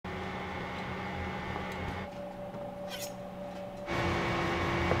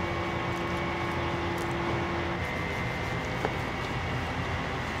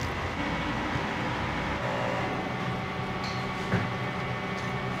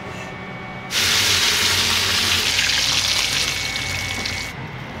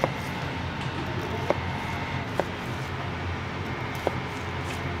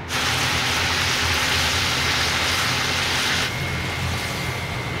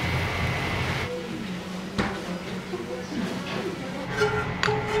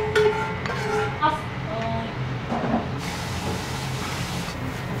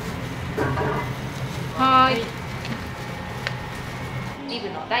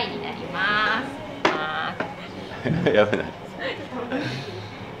杯になります。やばいな。い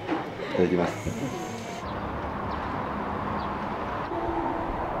ただきます。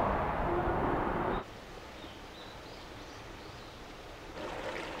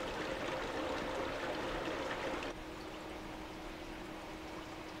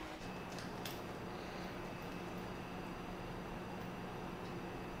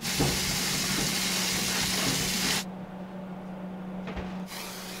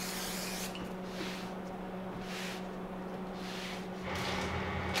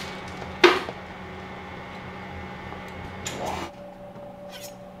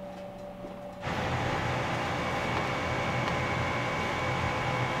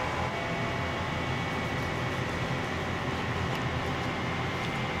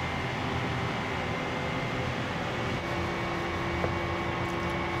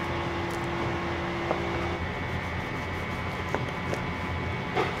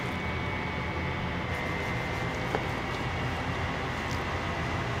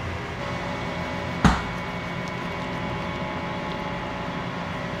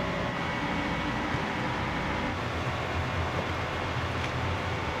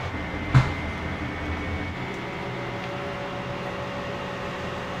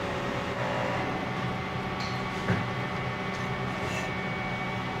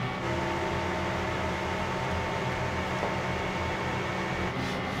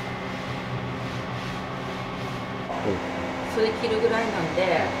それ切るぐらいなん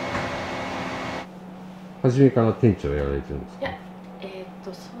で。初めから店長やられてるんですか？いや、そ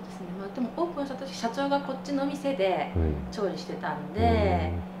うですね。まあでもオープンした時社長がこっちの店で調理してたん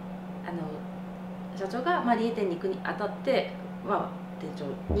で、社長がまあリエ店に行くにあたってまあ店長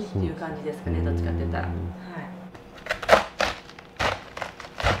にっていう感じですかね。どっちかって言ったら、はい。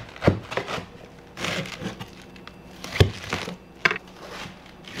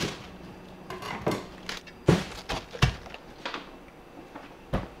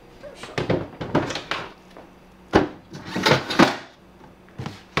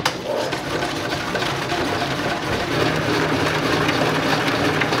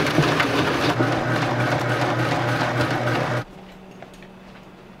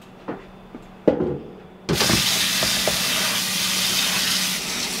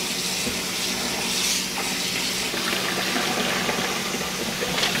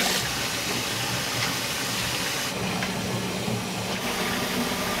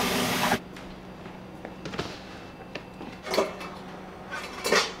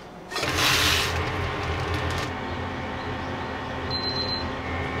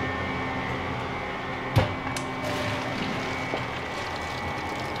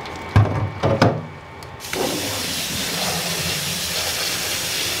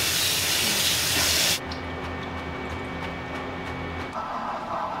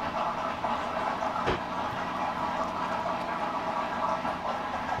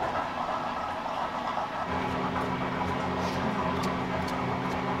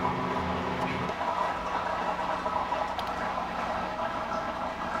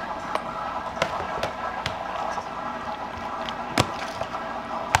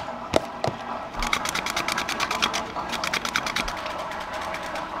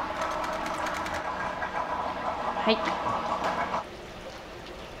はい。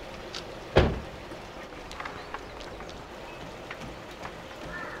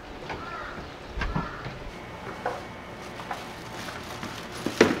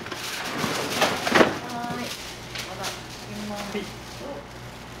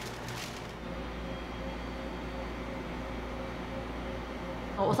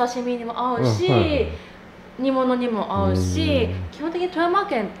お刺身にも合うし、煮物にも合うし、基本的に富山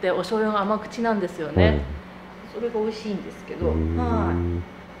県ってお醤油が甘口なんですよね。それが美味しいんですけど、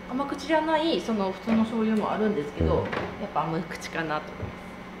甘口じゃないその普通の醤油もあるんですけど、やっぱ甘口かなと思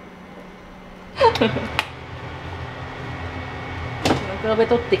います。比べ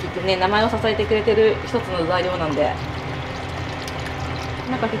取ってきてね、名前を支えてくれてる一つの材料なんで、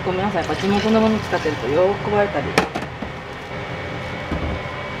なんか結構皆さんやっぱ地元のもの使ってると喜ばれたり。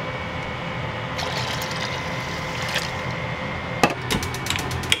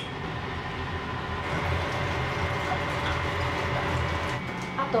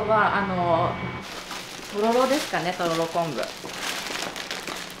あとはとろろですかね、とろろ昆布。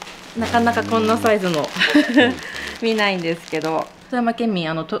なかなかこんなサイズの見ないんですけど、富山県民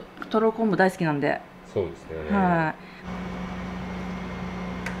とろろ昆布大好きなんで。そうですね。はい。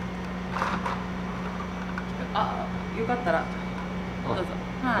あ、よかったらどうぞ。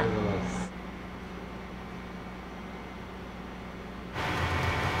はい。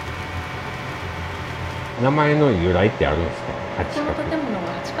名前の由来ってあるんですか？この建物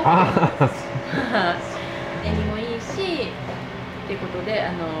が八縁起もいいしっていうことで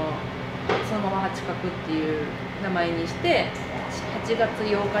そのまま八角っていう名前にして8月8日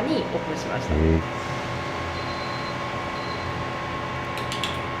にオープンしました。お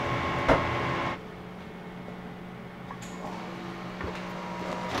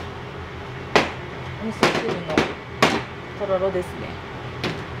味噌汁のとろろですね。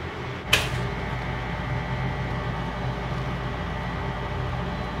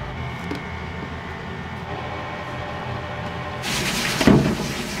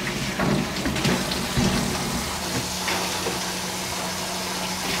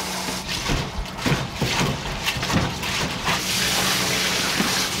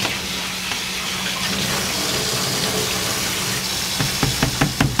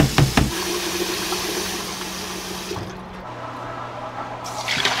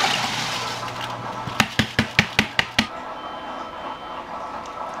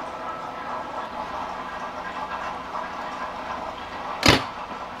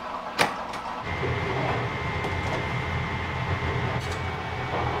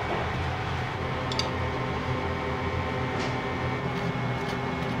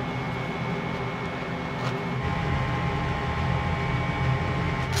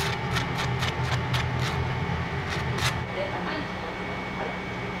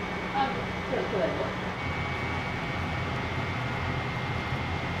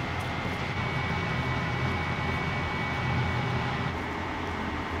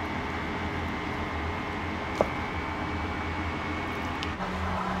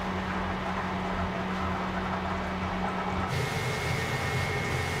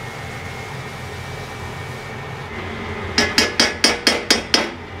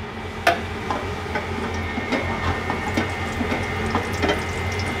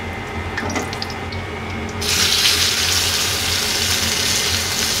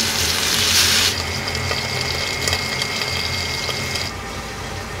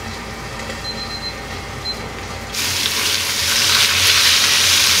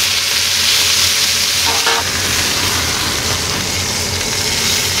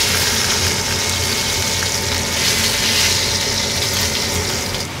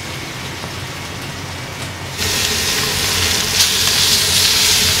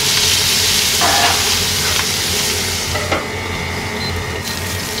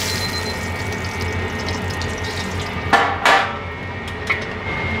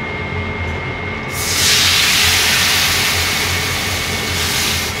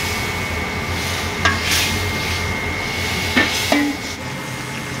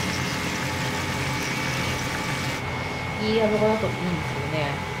いい油だといいんですよ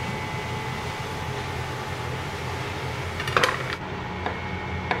ね。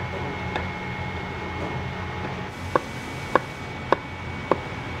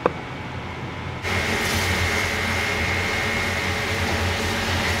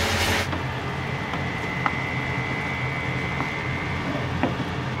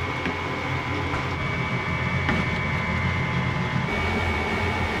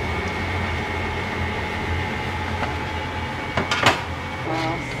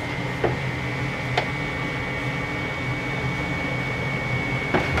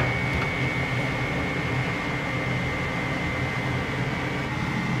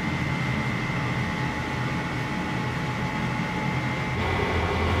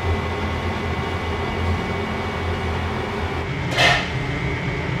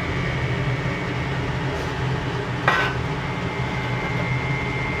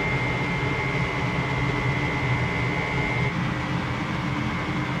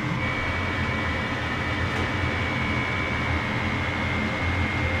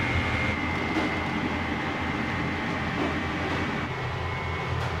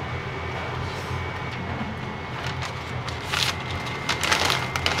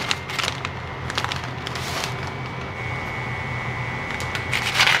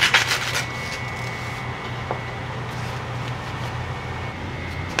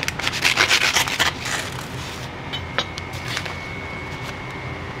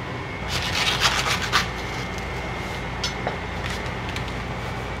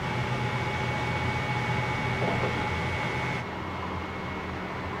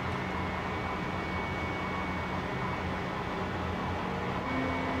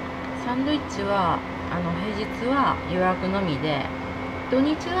サンドイッチは平日は予約のみで、土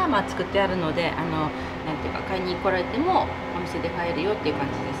日は作ってあるのでなんていうか買いに来られてもお店で買えるよっていう感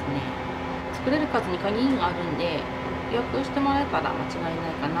じですね。作れる数に限りがあるんで予約してもらえたら間違いな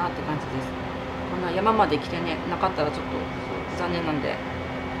いかなって感じです。こんな山まで来てねなかったらちょっと残念なんで。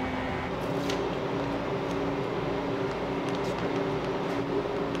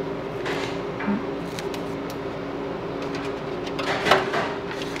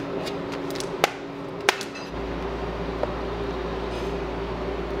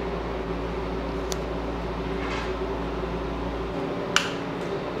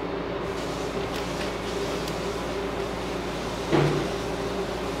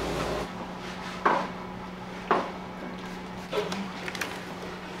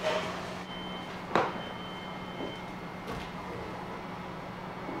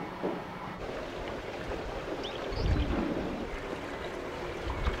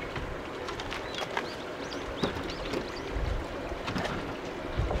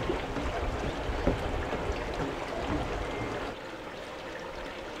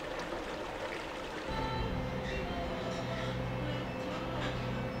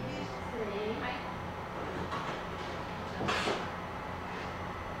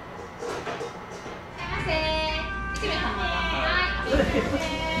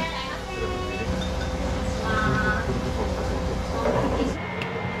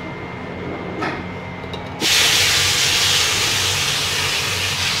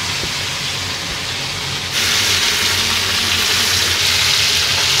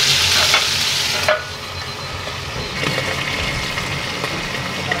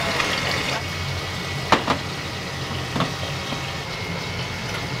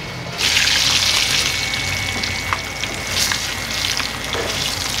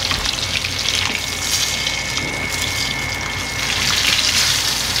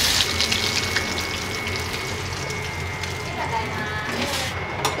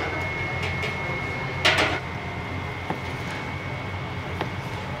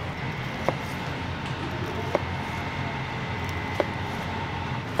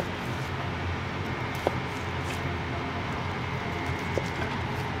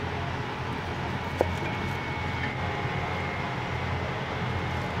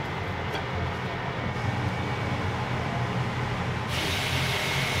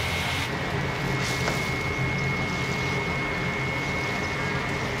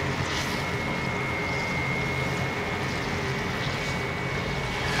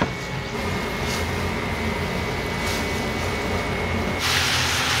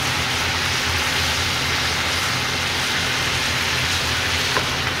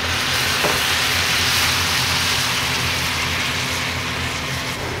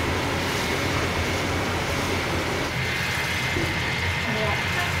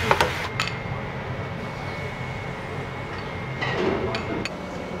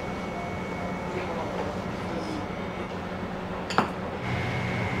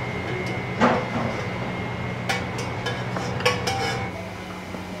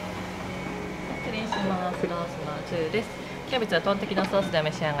です。キャベツはトンテキのソースでお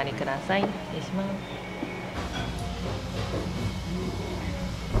召し上がりください。失礼します。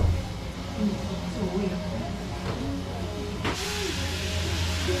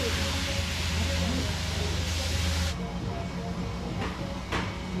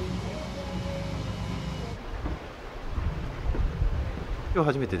今日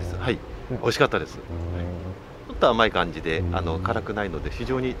初めてです。はい、美味しかったです。ちょっと甘い感じで、辛くないので非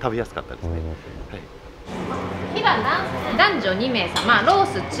常に食べやすかったですね。はい。火が男女2名様、ロー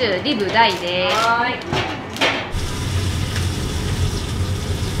ス中リブ大です。い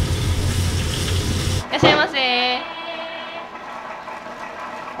らっしゃいませ。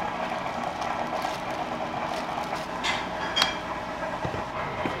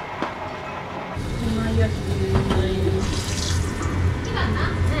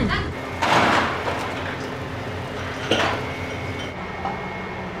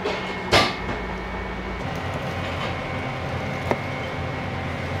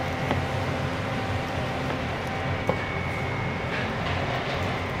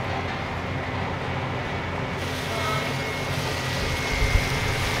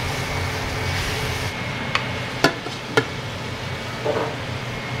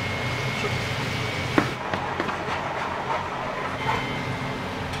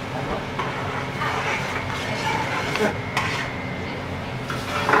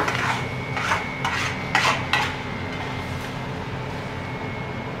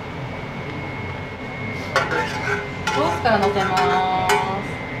ロースから乗せます。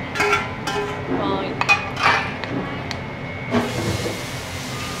はい。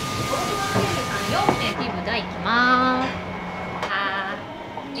4名リブ大いきます。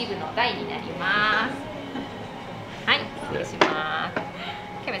リブの大になります。はい、失礼します。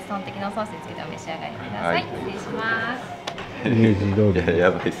キャベツトンテキのソースにつけてお召し上がりください。失礼します。イメージ通り。や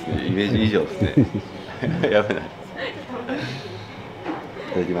ばいですね。イメージ以上ですね。やばいな。い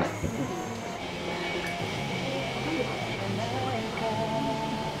ただきます。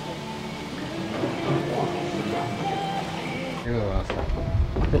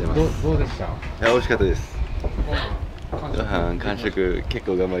どうでした？いや、美味しかったです。完食結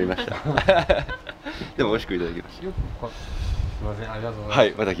構頑張りました。でも美味しくいただきました。すみません、ありがとうございます。は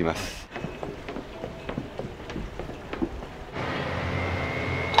い、また来ます。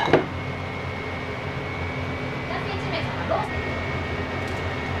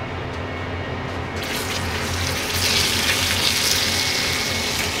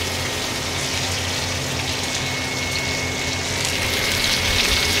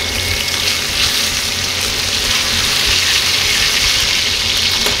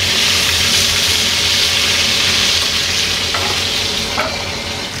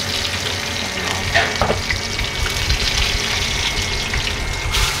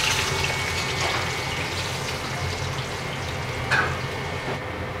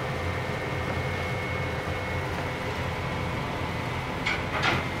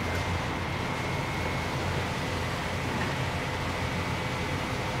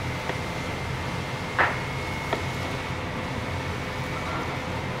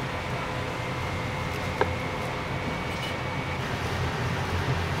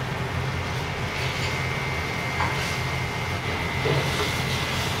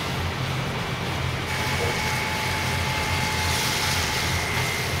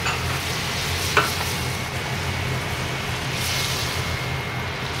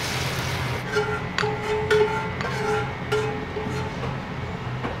じ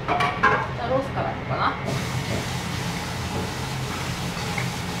ゃあロースからいこうかな。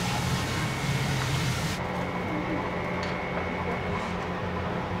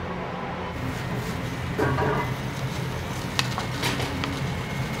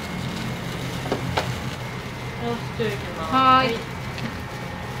ロース中いきます。はい。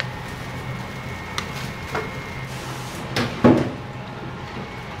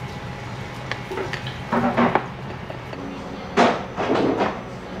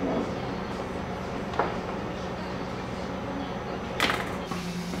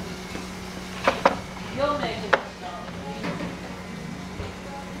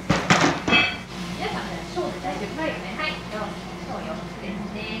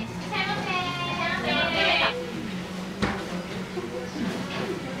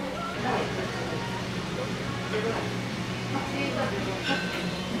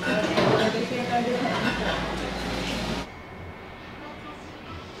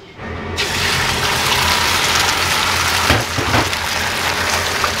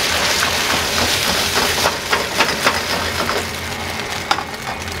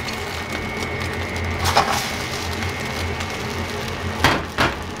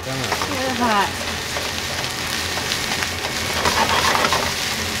はい。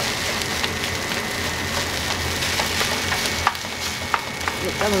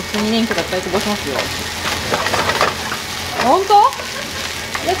多分普通に免許だったらこぼしますよ。本当？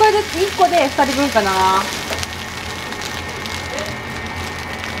でこれで1個で2人分かな。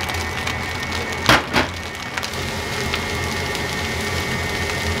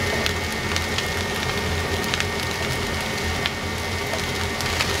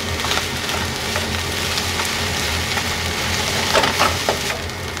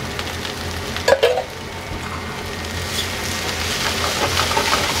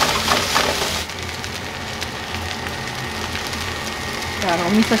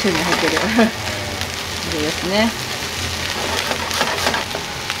お味噌汁に入ってるいいですね。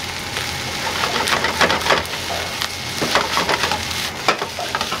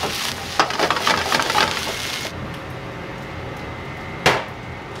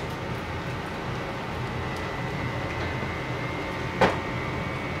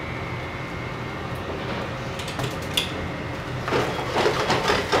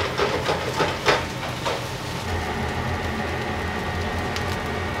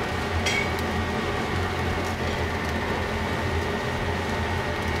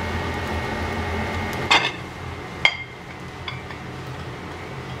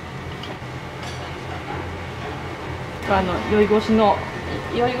酔い越しの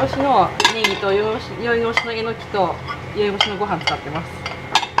ネギと酔い越しのえのきと酔い越しのご飯使ってます。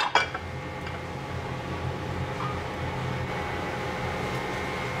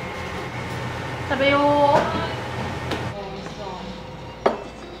食べよう。おいしそう。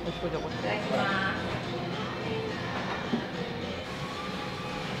よしこじゃこっちいただきます。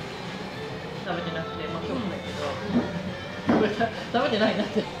食べてなくて、まあ今日もだけど、食べてないなっ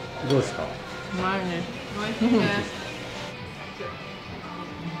て。どうですか？うまいね。美味しいね。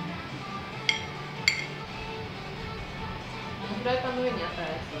フライパンの上にあったや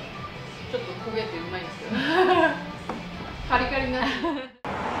つ、ちょっと焦げてうまいんですよ。カリカリな。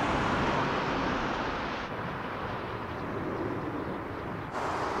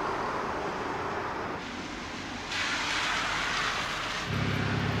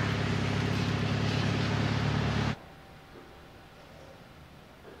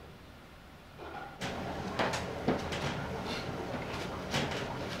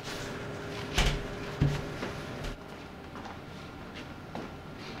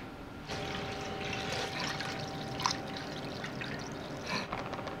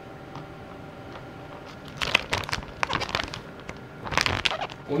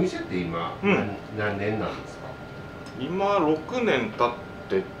お店って今、何年なんですか？今6年経っ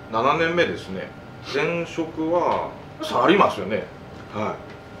て7年目ですね。前職はありますよね。は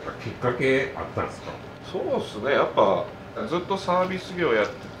きっかけあったんですか？そうですね。やっぱずっとサービス業やっ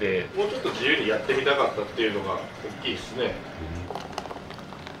てて、もうちょっと自由にやってみたかったっていうのが大きいですね。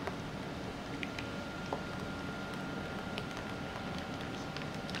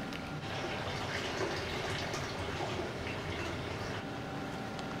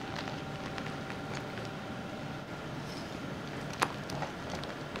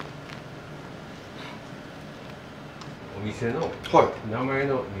お店の名前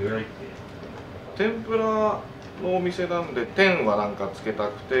の由来って、天ぷらのお店なんで、天はなんかつけた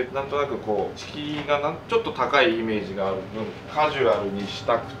くて、なんとなくこう敷居がちょっと高いイメージがある分、カジュアルにし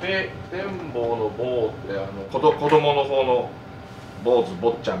たくて、天棒の棒って子供の方の坊主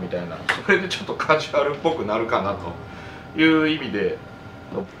坊ちゃんみたいな、それでちょっとカジュアルっぽくなるかなという意味で。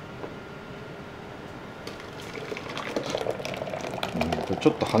これち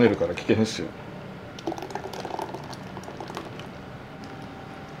ょっと跳ねるから危険ですよ。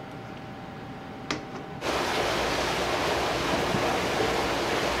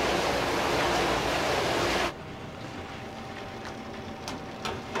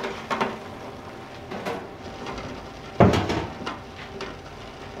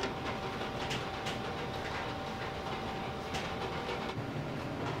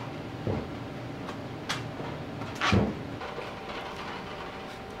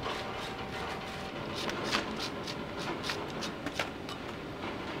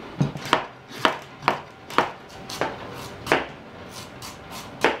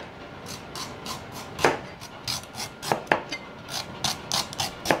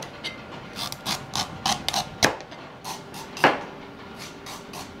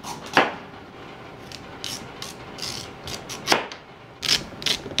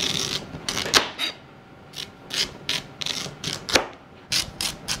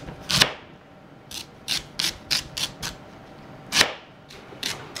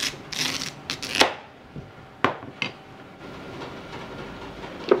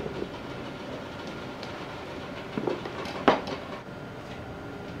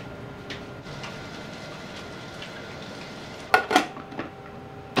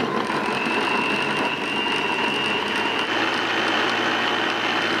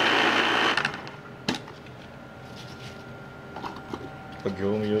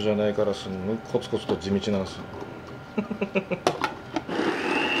業務用じゃないからすんごいコツコツと地道なんですよ。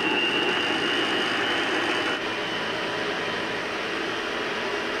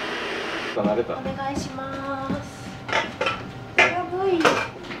慣れた。お願いします。やばい。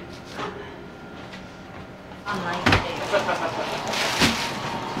甘いって。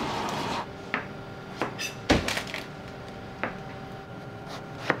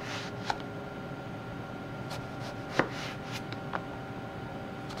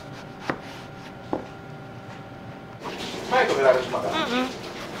前止められてしまった。裏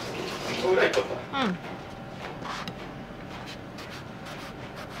行っとった。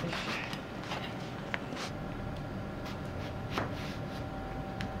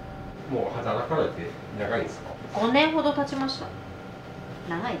もう働かれて長いですか5年ほど経ちました。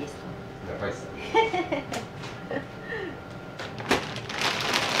長いですか？長いですね。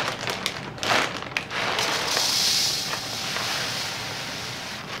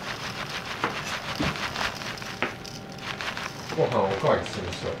ご飯おかわりする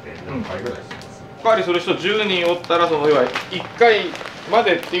人って何回ぐらいします？おかわりする人10人おったら、その要は1回ま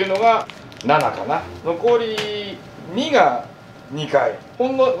でっていうのが7かな。残り2が2回。そ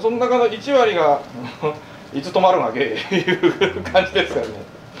の中の1割がいつ止まるわけいう感じですから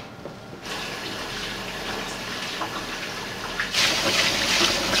ね。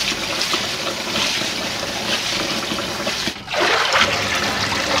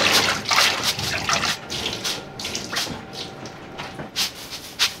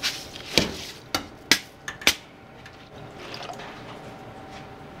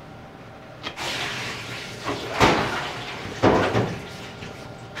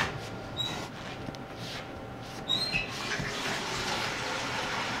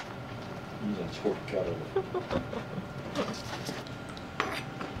遅刻キャラで。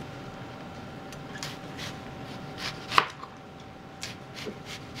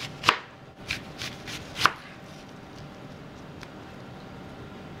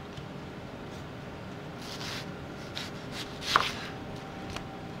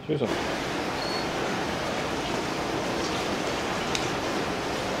しゅうさん。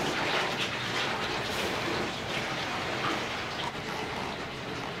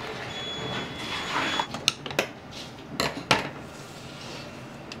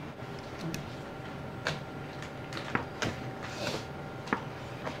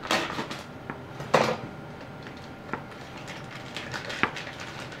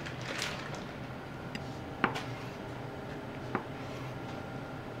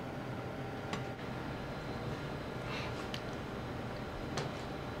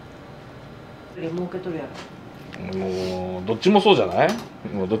儲けとるやろ。もうどっちもそうじゃない？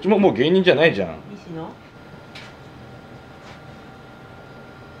もうどっちももう芸人じゃないじゃん。西野？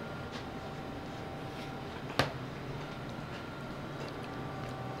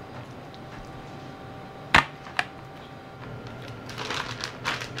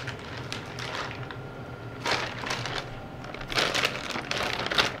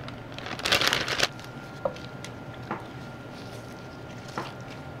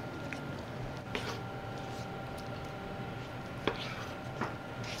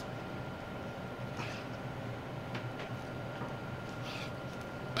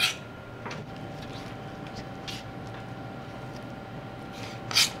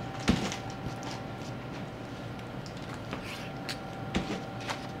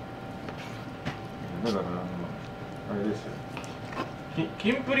だからあれですよ。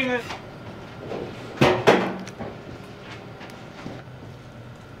キンプリがイ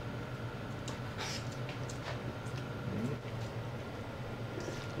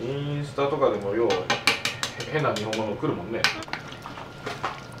ンスタとかでもよう変な日本語の来るもんね。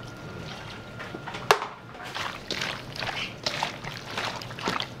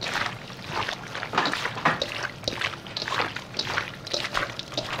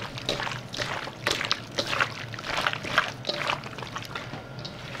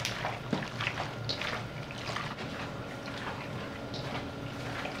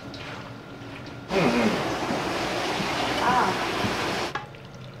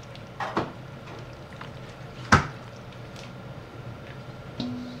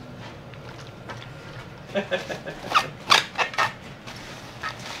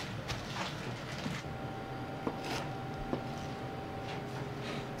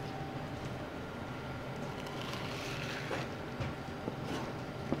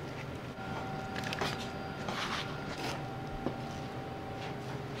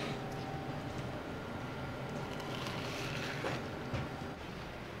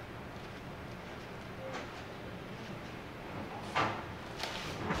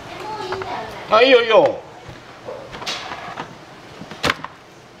あ、いいよいいよ。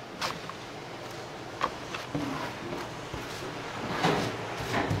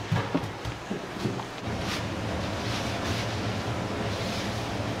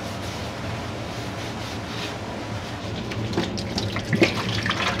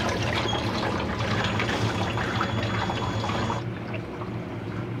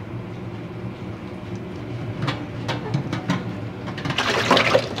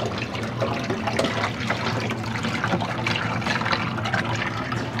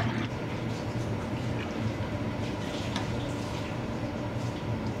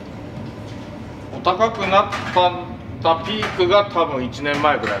高くなったピークが多分1年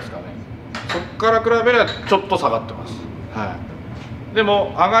前ぐらいですかね。そこから比べればちょっと下がってます。はい、で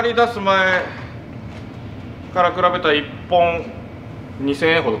も上がり出す前から比べたら1本2000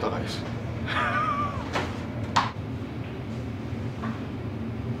円ほど高いです。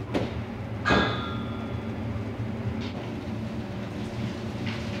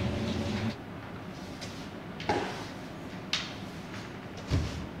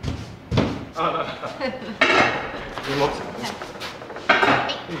荷物がね。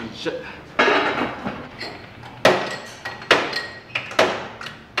よいしょ。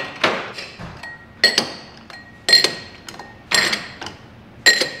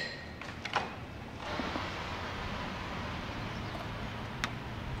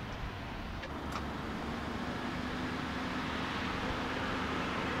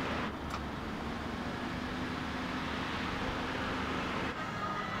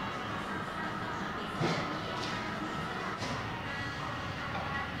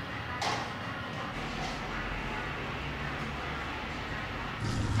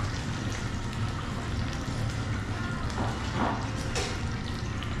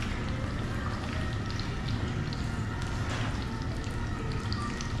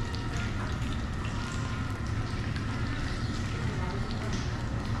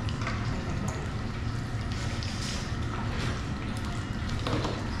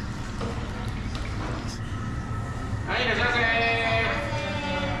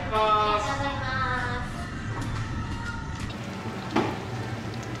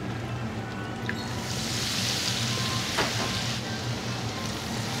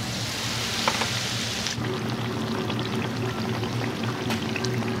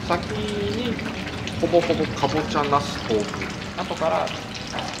先にほぼほぼかぼちゃナス豆腐、後から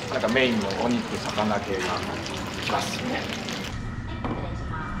なんかメインのお肉魚系がきますね。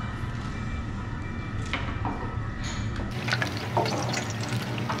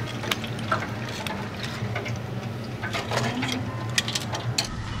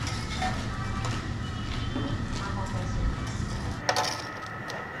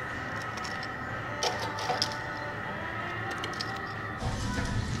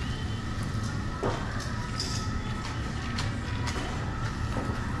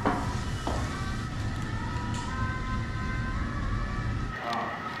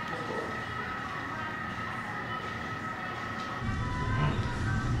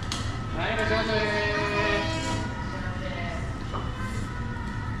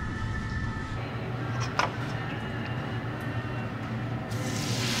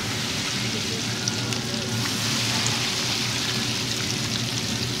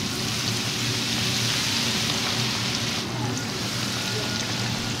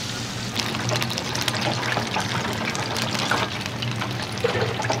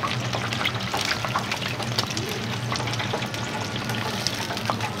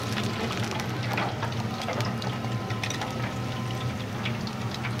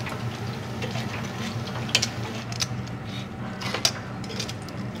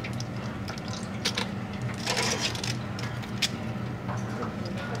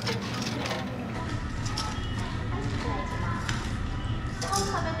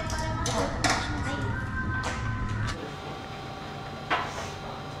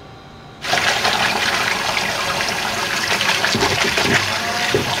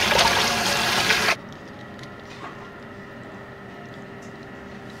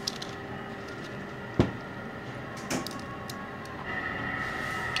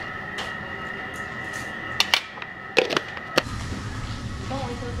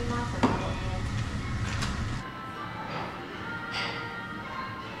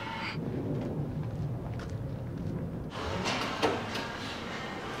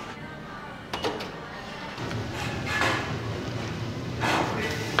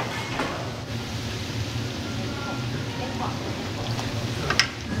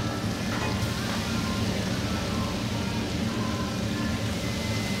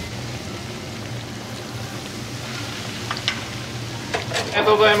りが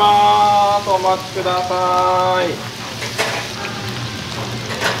とうございます。お待ちください。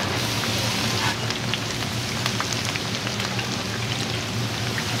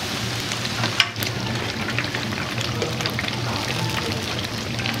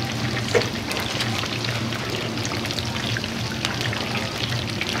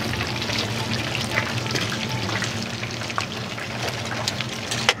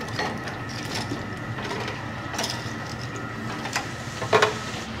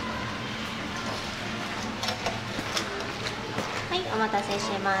お待たせ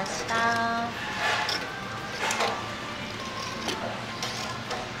しました。は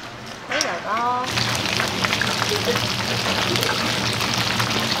い、どうぞ。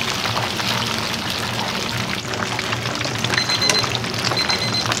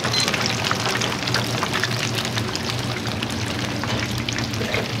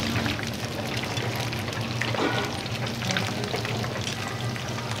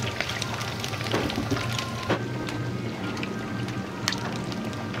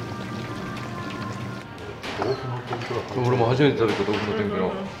俺も初めて食べた豆腐の天ぷら。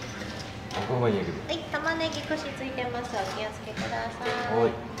うまいんやけど。はい、玉ねぎ串ついてます。お気をつけください。は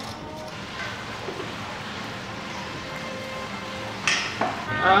い。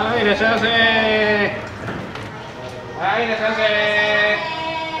はい、いらっしゃいませ。はい、いらっしゃいませ。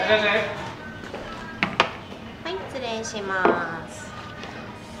いらっしゃいませ。はい、失礼します。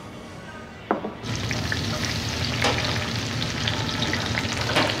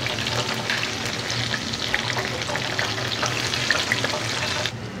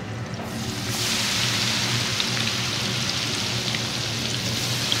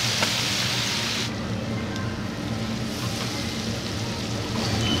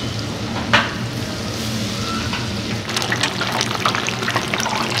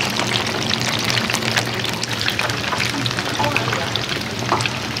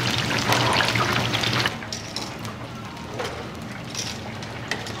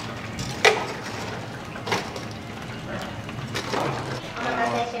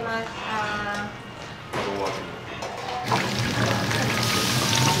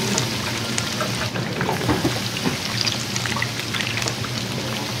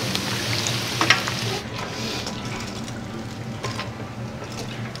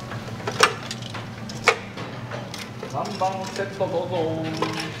3番セットどうぞ。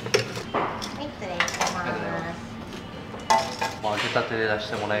はい、失礼します。揚げたてで出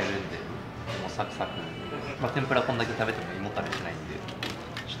してもらえるんで、もうサクサク、天ぷらこんだけ食べても胃もたれしないんで、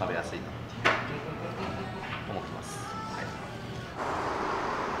食べやすいなって思ってます。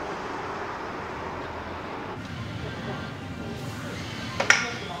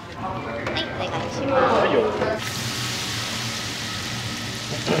はい、お願いします。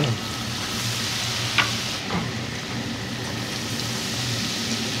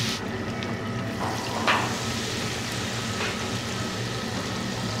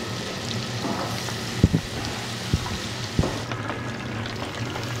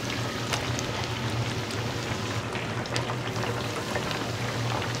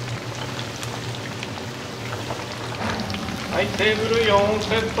はい、テーブル4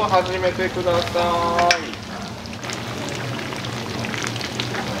セット始めてください。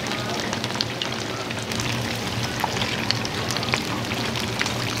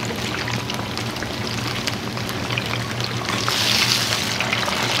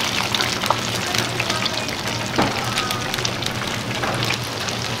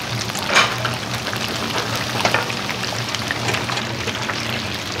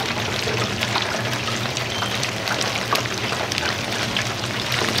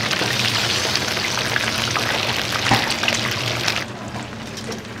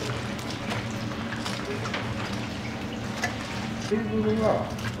テーブルは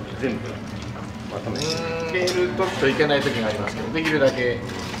全部まとめて入れるときといけないときがありますけど、できるだけ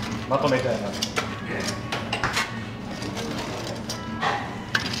まとめちゃいます。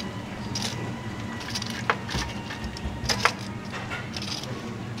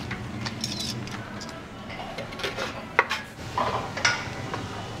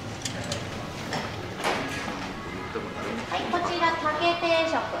はい、こちら竹定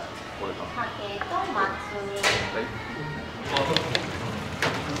食。竹と松。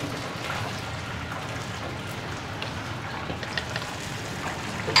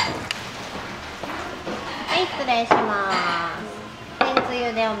はい、失礼します。天つ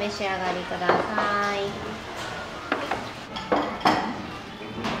ゆでお召し上がりください。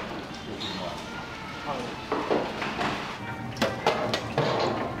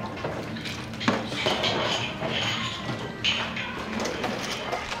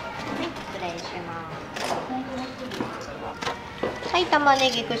はい、、玉ね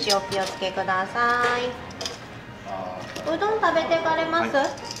ぎ串お気をつけください。うどん食べてかれます？は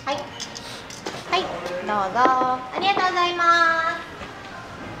い。はい、どうぞ。ありがとうございます。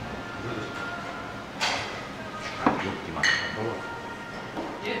よく来ました。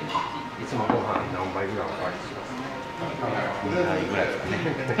いつもご飯何杯ぐらいおかわりします？2杯ぐらいですかね。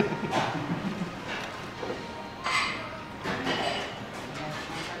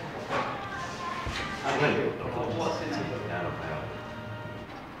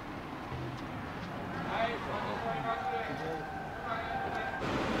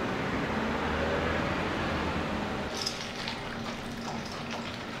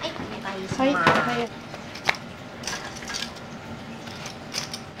はい、お願いします。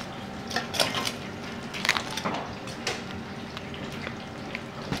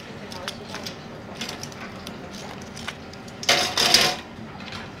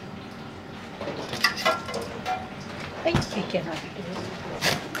はい、いけないです。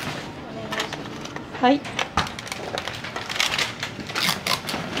はい。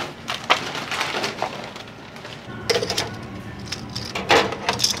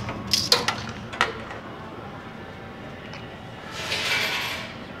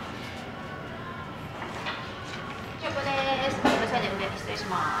失礼し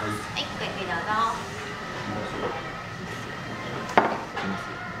ます。はい、ごゆっくりどうぞ。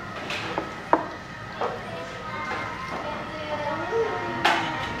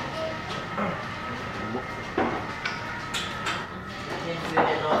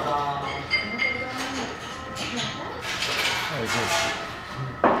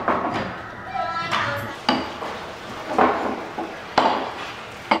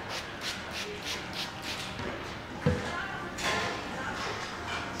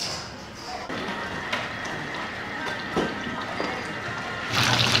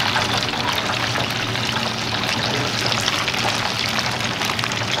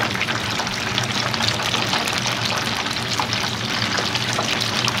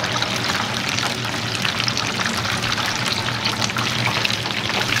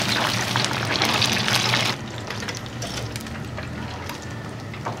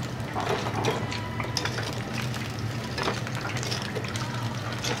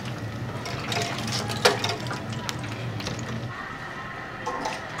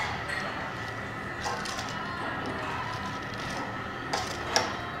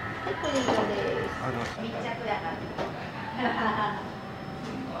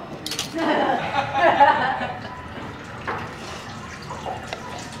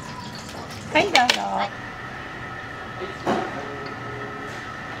はい、どうぞ。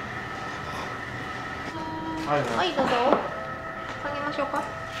はい、どうぞ。あげましょうか。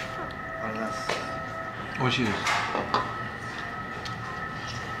ありがとうございます。美味しいです。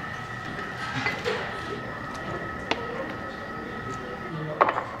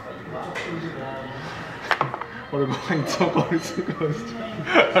これご飯いつもおかわりするからです。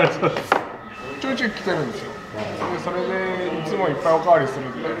ありがとうございます。ちょいちょい来てるんですよ。でそれでいつもいっぱいおかわりする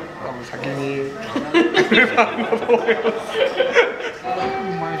んで、多分先にくれたんだと思います。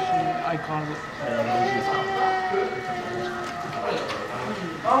毎週相変わらず美味しいですか？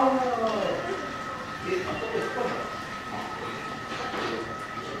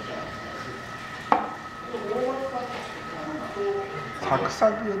サク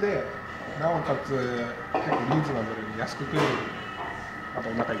サクで、なおかつ結構リーズナブルに安く食える。あと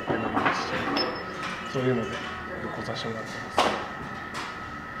お腹いっぱいになりますし、そういうのでよく来させてもらってます。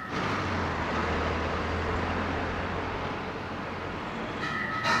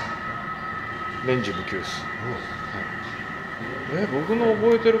年中無休です。はい、僕の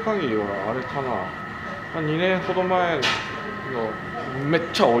覚えてる限りはあれかな、2年ほど前のめっ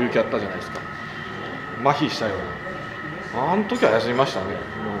ちゃ大雪あったじゃないですか。麻痺したような。あの時は休みましたね。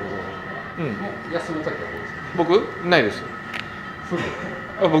うん。休む時は僕ないです。フル。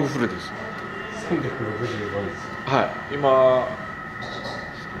あ、僕フルです。365です。はい。今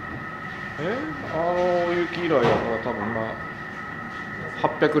雪以来だから多分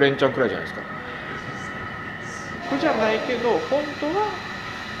800連チャンくらいじゃないですか。苦じゃないけど本当は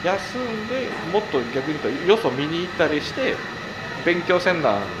休んでもっと逆に言うとよそ見に行ったりして勉強せん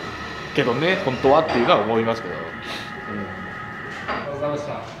だけどね本当はっていうのは思いますけど。ありがとうございまし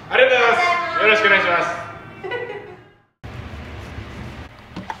た。ありがとうございます。よろしくお願いします。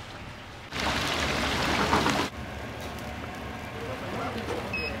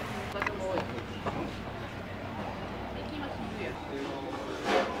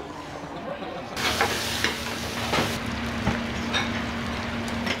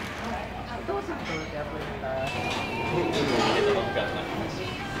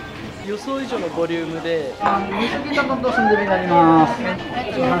予想以上のボリュームで、水煮卵とスンドゥブになります。や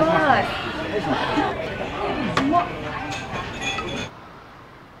ばい。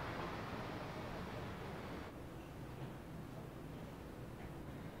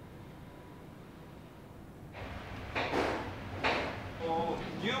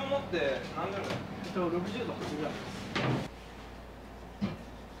牛ももって何グラム？60度8グラムです。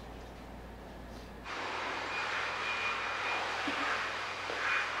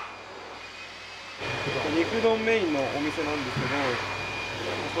肉丼メインのお店なんですけど、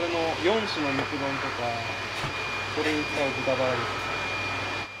それの4種の肉丼とか、それに使う豚バラです。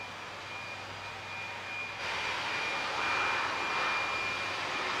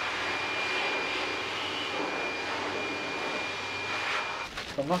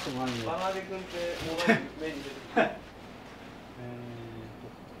マスもあるね。バナデ君ってモバイルメインに出てきた。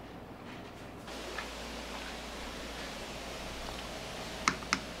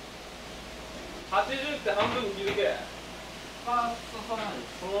80って半分に切るけ。あ、そうなんで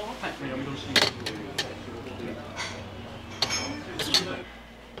す。そのまま。はい。読み通しという仕事で。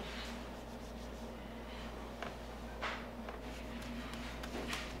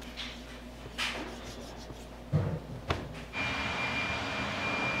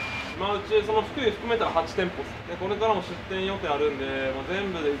まあ、うちその福井含めたら8店舗です。でこれからも出店予定あるんで、まあ、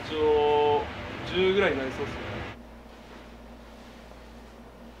全部で一応10ぐらいになりそうですね。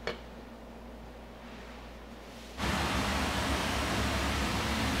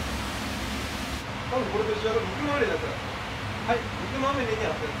多分これと一緒だと肉まみれのやつ。はい、肉まみれにや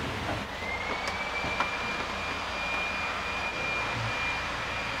ってるんです。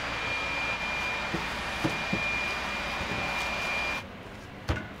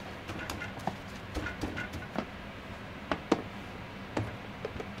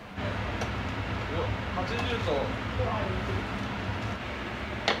80と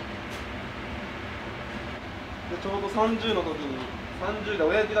でちょうど30の時に30で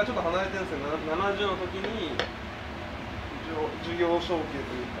親父がちょっと離れてるんですけど70の時に授業承継とい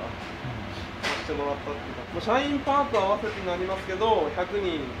うかさせてもらったっていうか、社員パート合わせてになりますけど100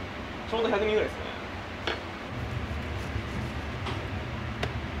人ちょうど100人ぐらいですね。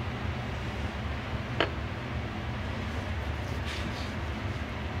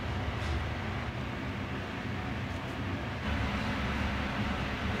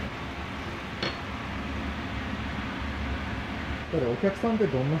お客さんって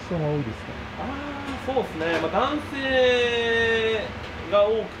どんな人が多いですか？そうですね、男性が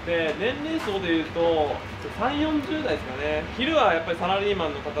多くて、年齢層でいうと3、40代ですかね。昼はやっぱりサラリーマ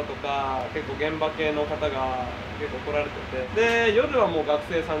ンの方とか、結構現場系の方が結構来られてて、で夜はもう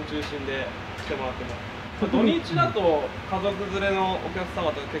学生さん中心で来てもらってます。土日だと家族連れのお客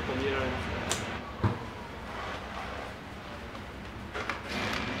様とか結構見えられますね。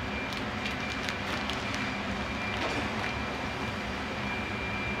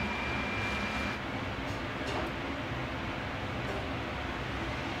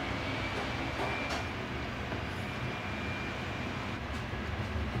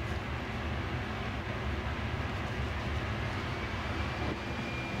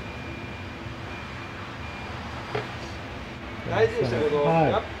大事でしたけど、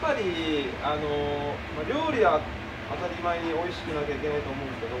やっぱり料理は当たり前に美味しくなきゃいけないと思う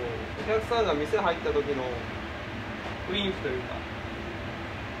んですけど、お客さんが店入った時の雰囲気というか、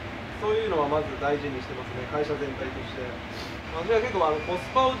そういうのはまず大事にしてますね、会社全体として。私は結構コス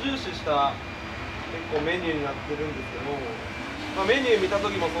パを重視した結構メニューになってるんですけど、メニュー見た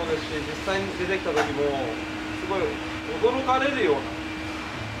時もそうですし、実際に出てきた時もすごい驚かれるような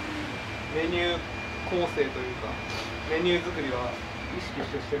メニュー構成というかメニュー作りは意識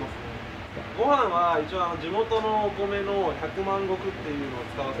してますね。ご飯は一応地元のお米の100万石っていうのを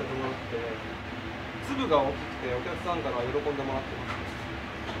使わせてもらって、粒が大きくてお客さんから喜んでもらってます。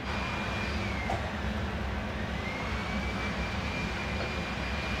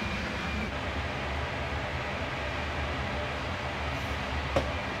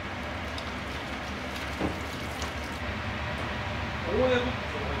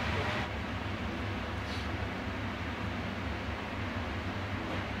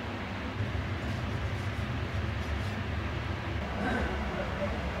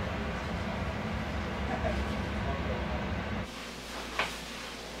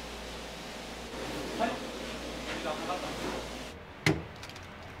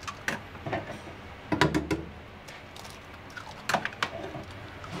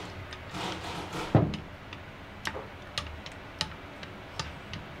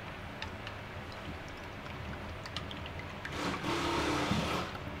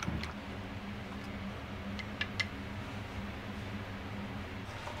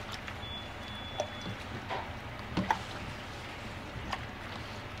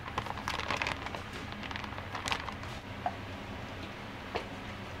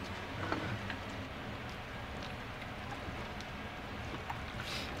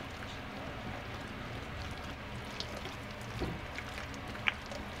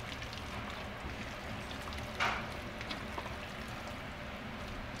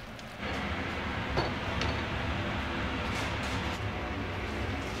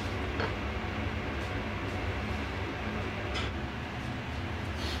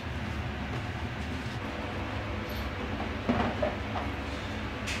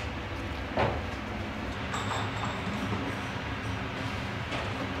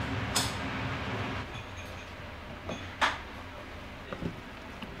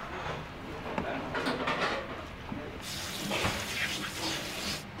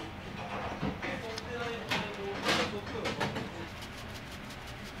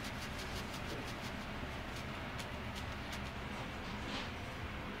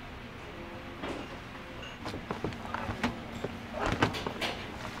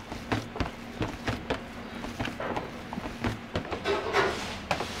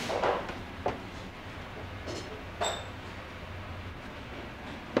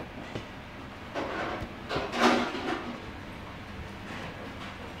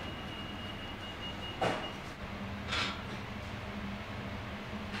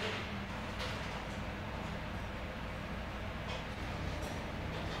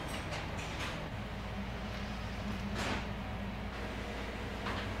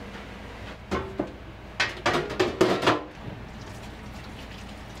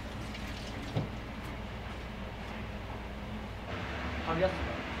やすく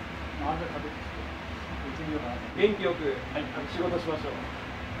あれで食べてうちにいようかなと。元気よく仕事しましょう。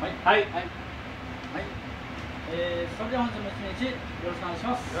はいはい。はい。それでは本日も一日よろしくお願いし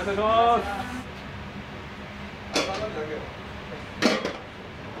ます。よろしくお願いします。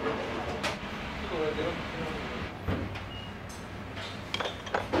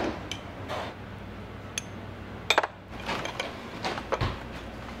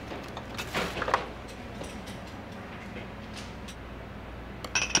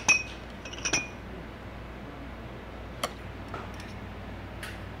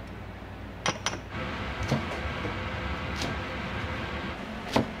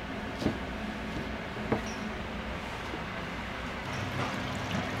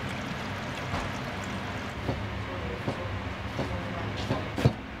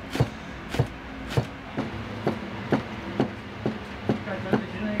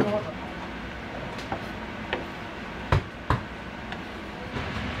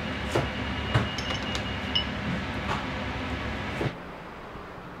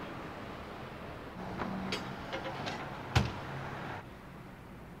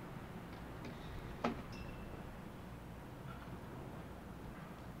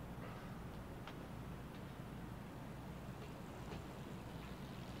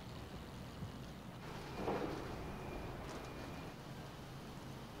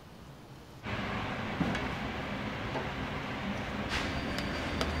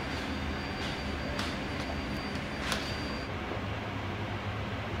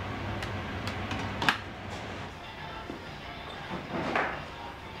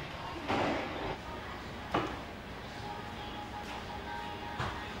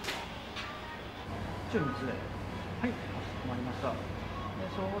中3つで。はい、かしこまりました。そ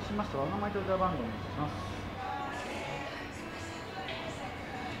うしましたらお名前と電話番号をお願いします。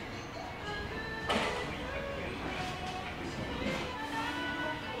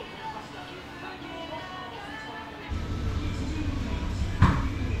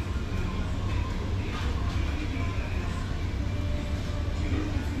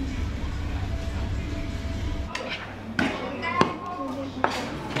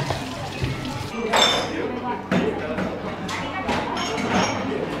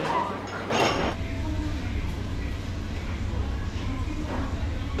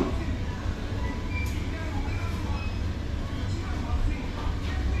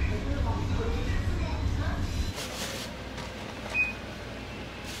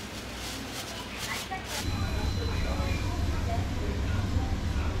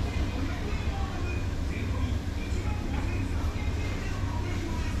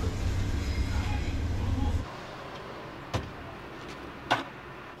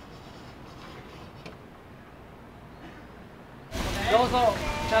どうぞ、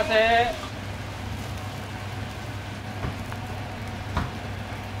いらっしゃい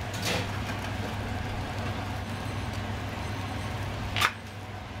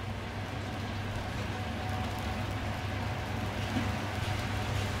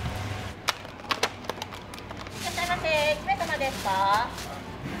ませ。1名様ですか？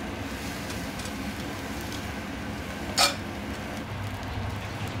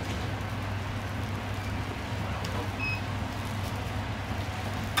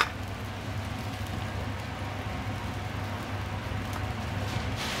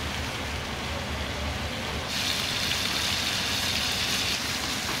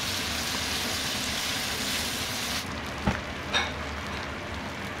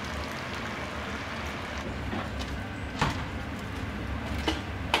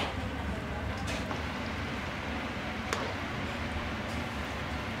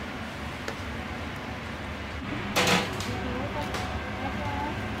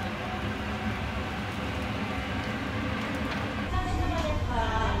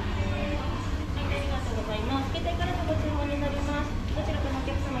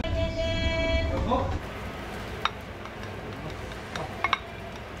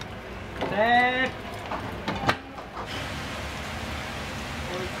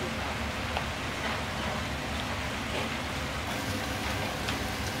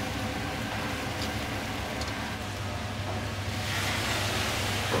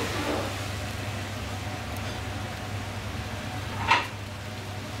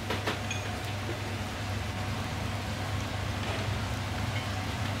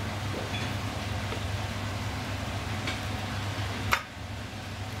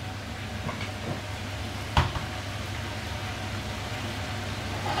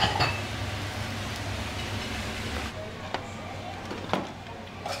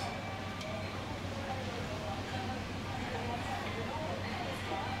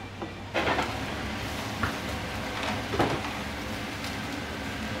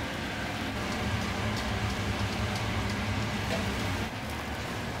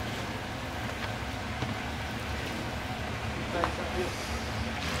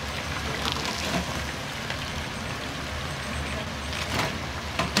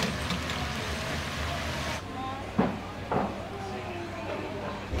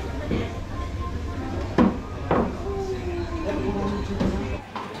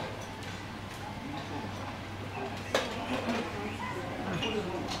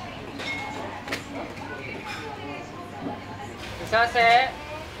せませ。オ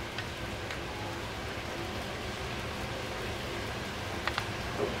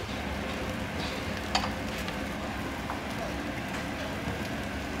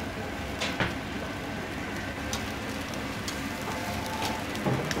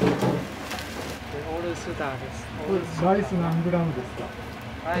ールスターです。これライス何グラムですか？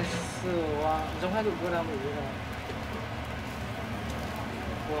ライスは400グラムぐらい。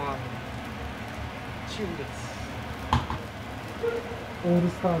ご飯中です。オール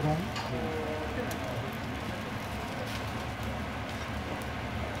スター丼。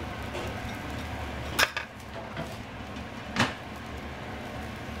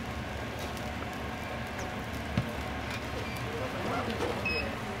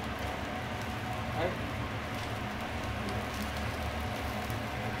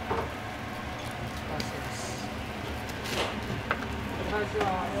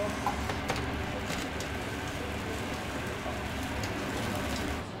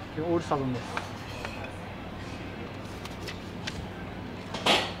オールスター丼です。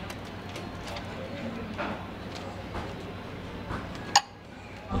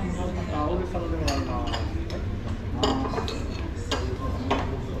オールスター丼でございます。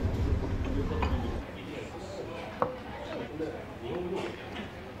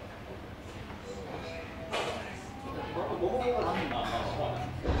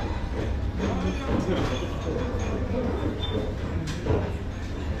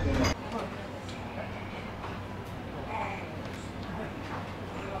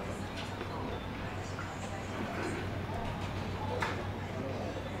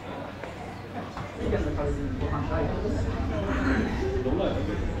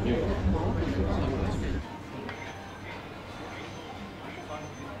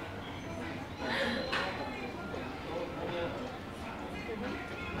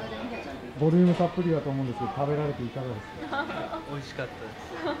ボリュームたっぷりだと思うんですけど、食べられていかがですか？美味しかったで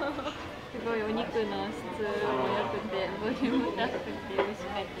す。すごいお肉の質も良くて、ボリュームたっぷりで美味しか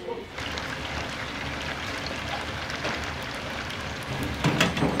ったです。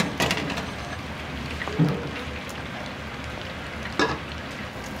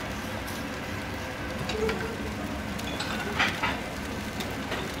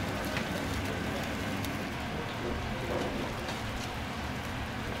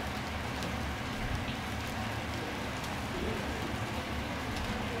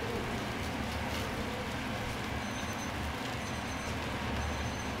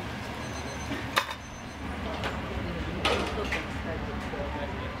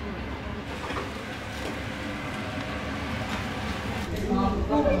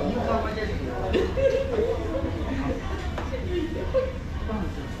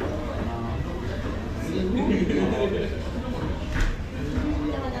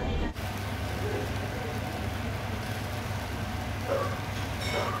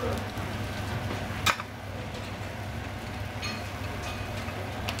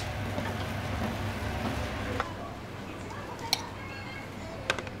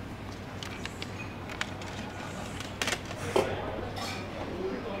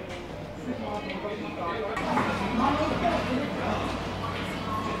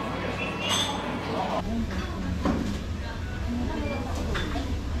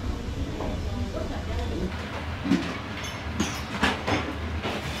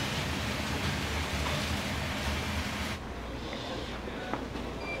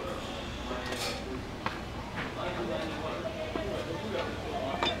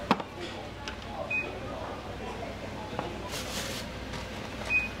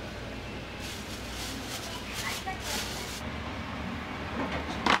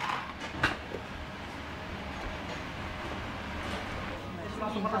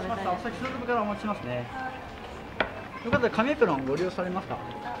お待たせしました。お先ほどからお待ちしますね。よかったら紙エプロンご利用されますか？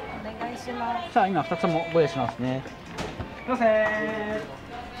お願いします。さあ今2つもご用意しますね。すいません。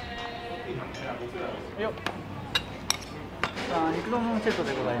よっ。さあ肉丼のセット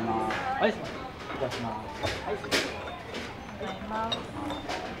でございます。はい。いただきます。はい。ございます。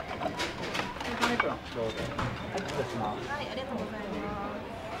紙エプロンどうぞ。はい、いただきます。はい、ありがとうございま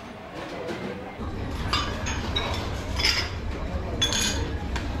す。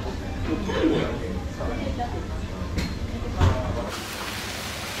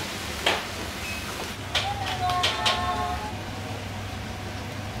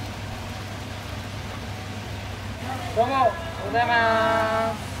どうも、おはようござい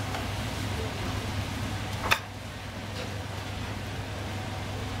ます。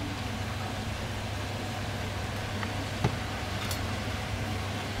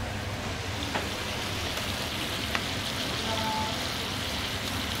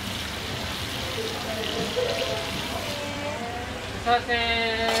すいません。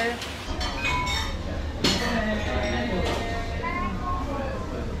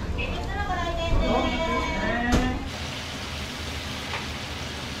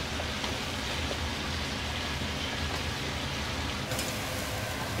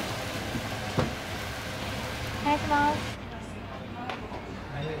お願いします。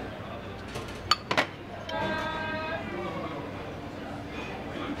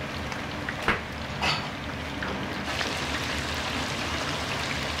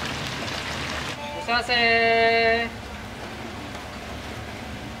すいません。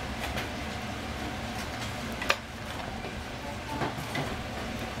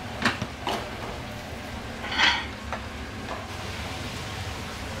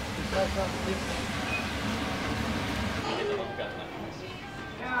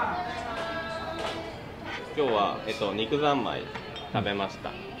今日は、肉三昧食べまし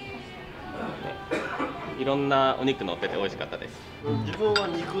た、いろんなお肉乗ってて美味しかったです。自分は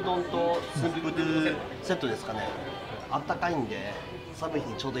肉丼とスープドゥセットですかね。あったかいんで寒い日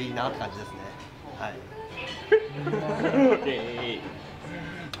にちょうどいいなって感じですね。はい。あり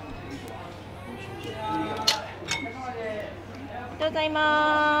がとうござい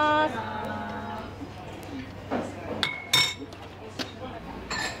ます。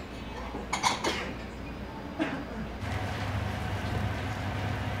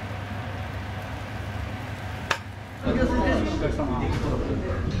お客様。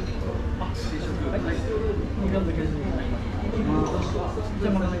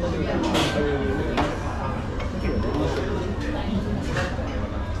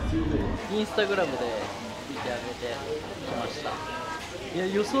インスタグラムで見てあげてきました。いや、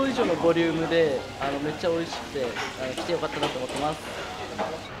予想以上のボリュームでめっちゃ美味しくて来てよかったなと思ってます。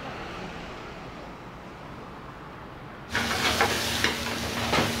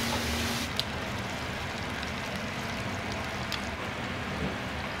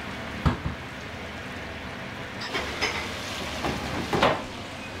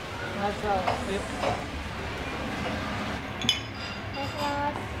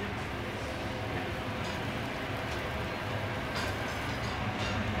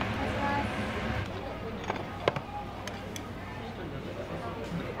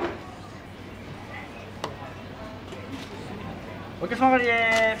お客様で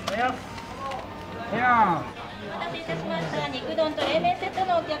す。お待たせいたしました。肉丼と冷麺セット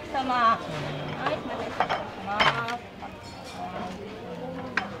のお客様。はい、すみません。失礼します。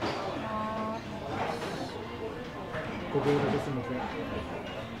ご協力すみません。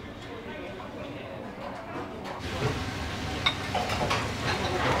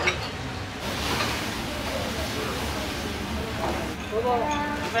どうぞ。おはよ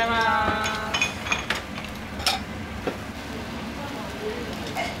うございます。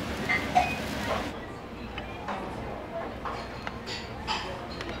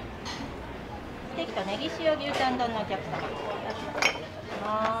ステーキとネギ塩牛タン丼のお客様。お願いし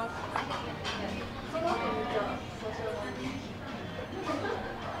ます。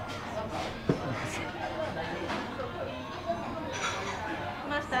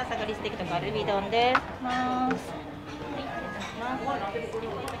マスターサガリステーキとカルビ丼です。は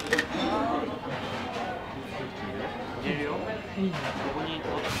い、入れるよ。ここに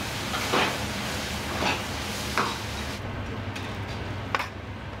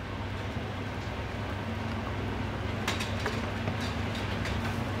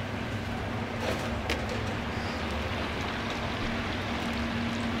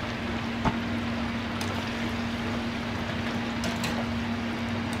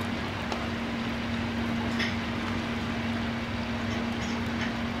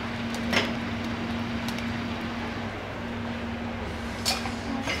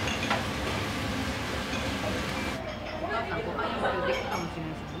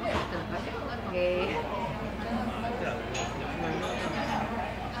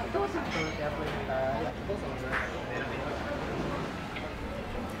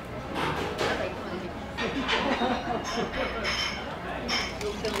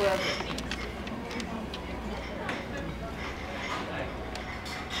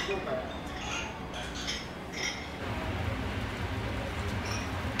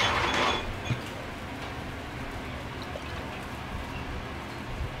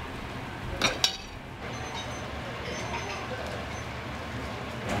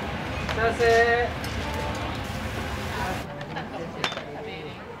完成。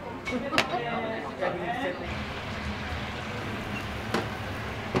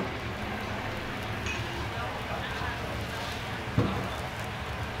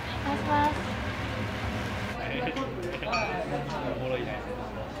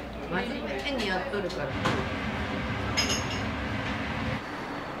真面目にやっとるから。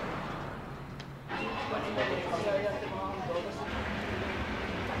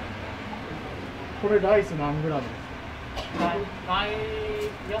これライス何グラムですか？450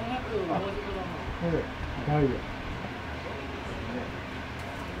グラム。ダイヤ。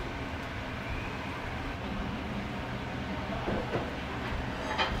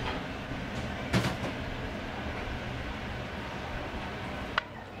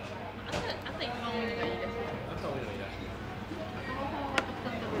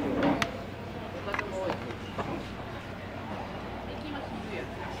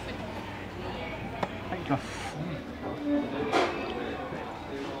はい、行きます。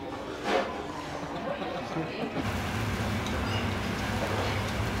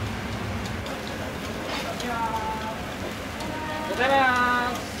ございま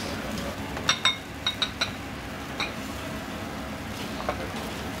す。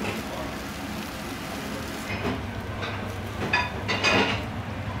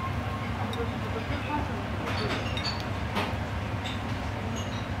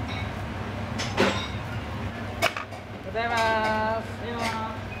ございます。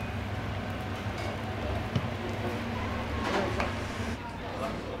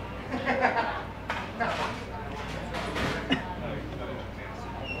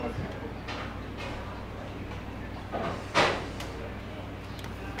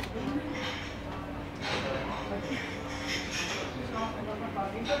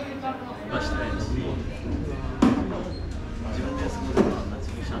出してないです。自分で作るのは夏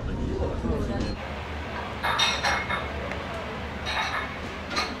にした後に。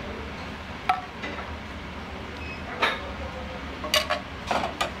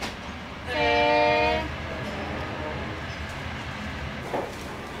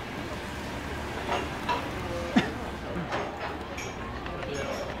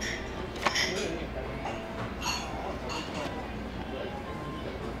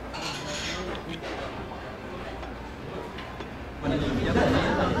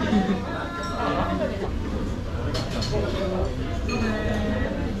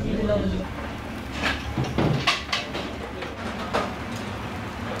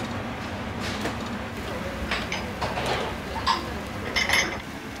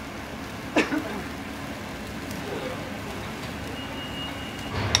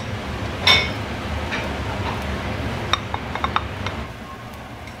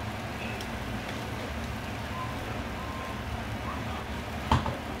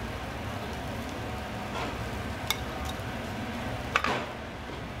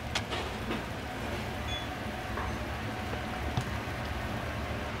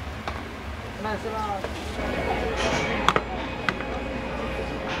お願いします。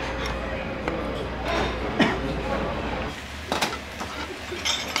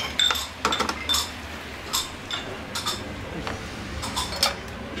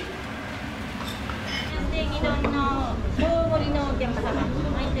で、2丼の大盛りのお客様。は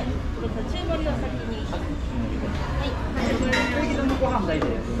い、で、中盛りを先に。はい。大盛りのご飯大で。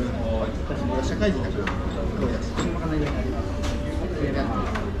私社会人だから。そうです。まかないになります。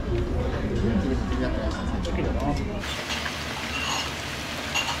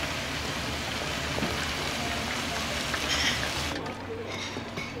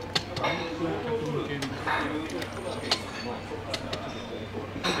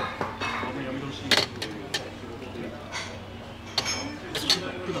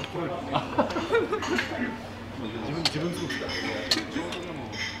自分作った。失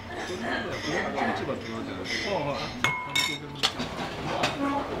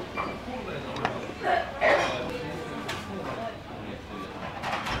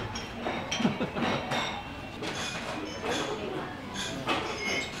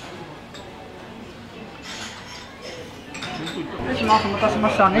礼します。お待たせしま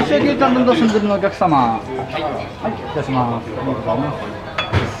した。熱中牛タンとスンドゥブのお客様。はい、いたします。ありがとうございます。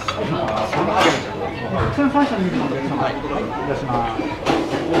普通の3社のお客様。はい、いたします。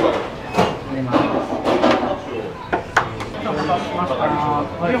お待たせしました。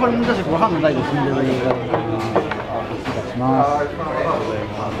両方に出しご飯の台でスンドゥブにございます。いたします。ありがとうござ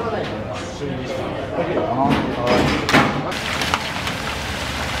います。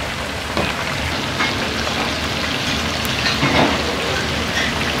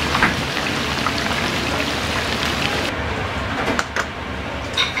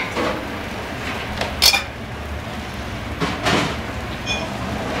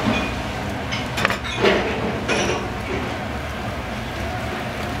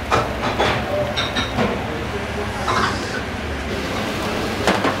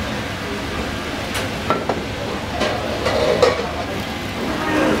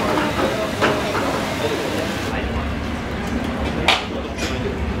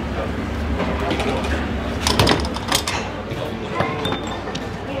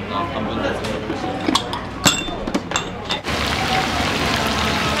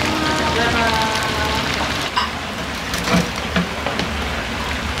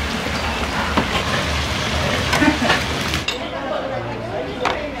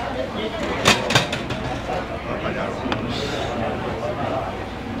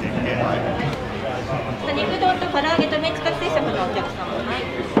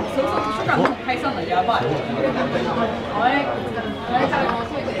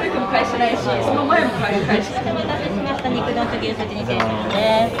来し、その前も開始。お待たせしました。肉丼と牛すじ煮定食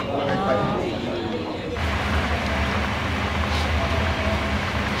です。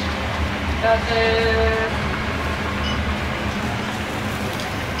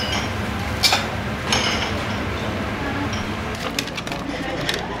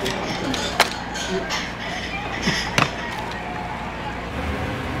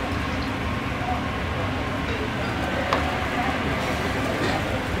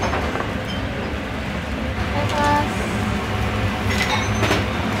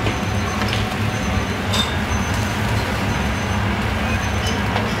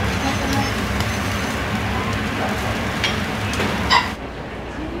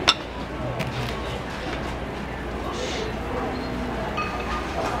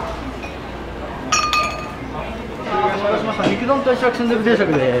肉丼と一食スンドゥブ定食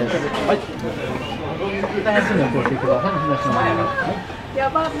です。はい。大変すんでお越しください。お願いします。や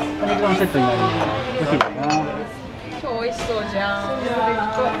ば。肉丼セットになります。おいしいですな。超美味しそうじゃん。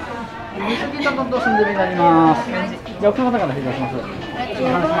水煮丼とスンドゥブになります。じゃあ奥の方から失礼します。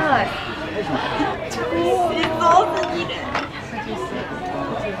やばい。超美味しそうすぎる。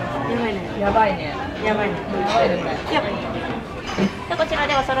やばいね。やばいね。やばいね。やばいね。じゃこちら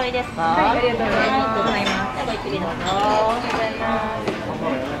でお揃いですか。はい、ありがとうございます。ございます。じゃごゆっくりどうぞ。ありがとうございます。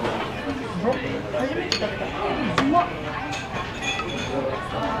初めて食べた。うまっ。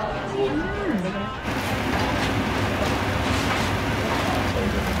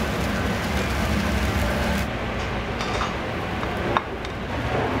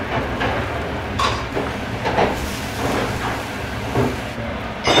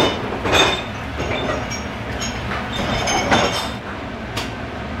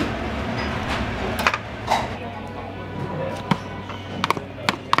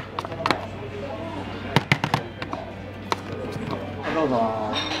どうぞ。は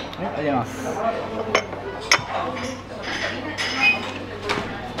い、ありがとうございます。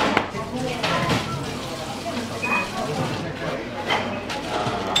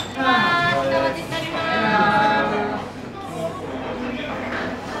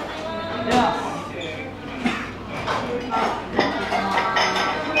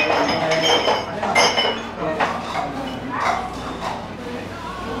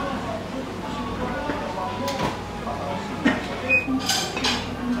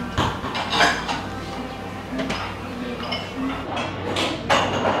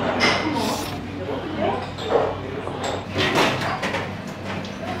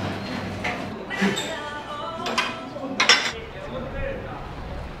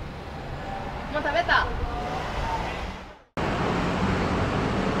もう食べた。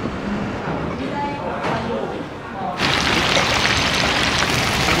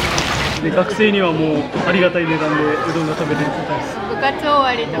で学生にはもうありがたい値段でうどんが食べれるみたいです。部活終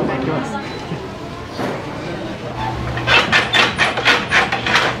わりとかにます。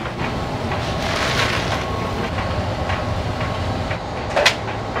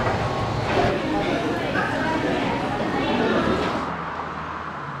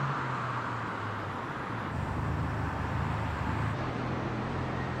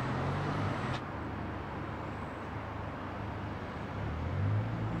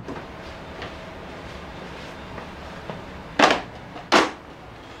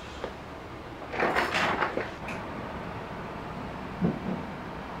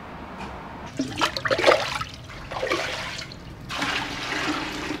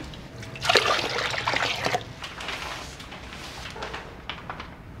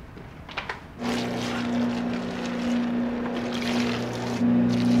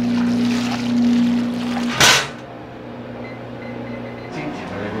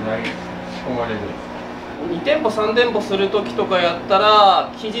2店舗3店舗する時とかやった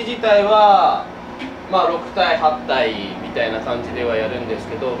ら生地自体はまあ6体8体みたいな感じではやるんです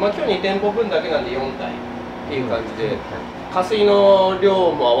けど、まあ、今日2店舗分だけなんで4体っていう感じで、加水の量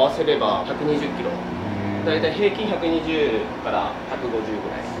も合わせれば120キロ、だいたい平均120から150ぐ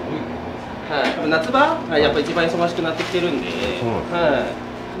らい。はい、夏場やっぱ一番忙しくなってきてるんで、は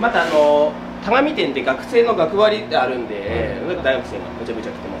い、また田上店って学生の学割ってあるんで、大学生がめちゃめち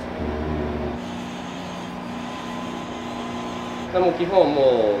ゃ来てますね。もう基本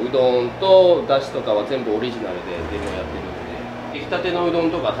もううどんとだしとかは全部オリジナルで全部やってるんで、出来たてのうどん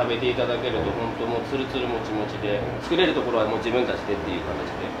とか食べていただけると本当もうツルツルもちもちで、作れるところはもう自分たちでっていう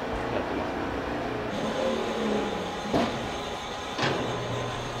形でやってます。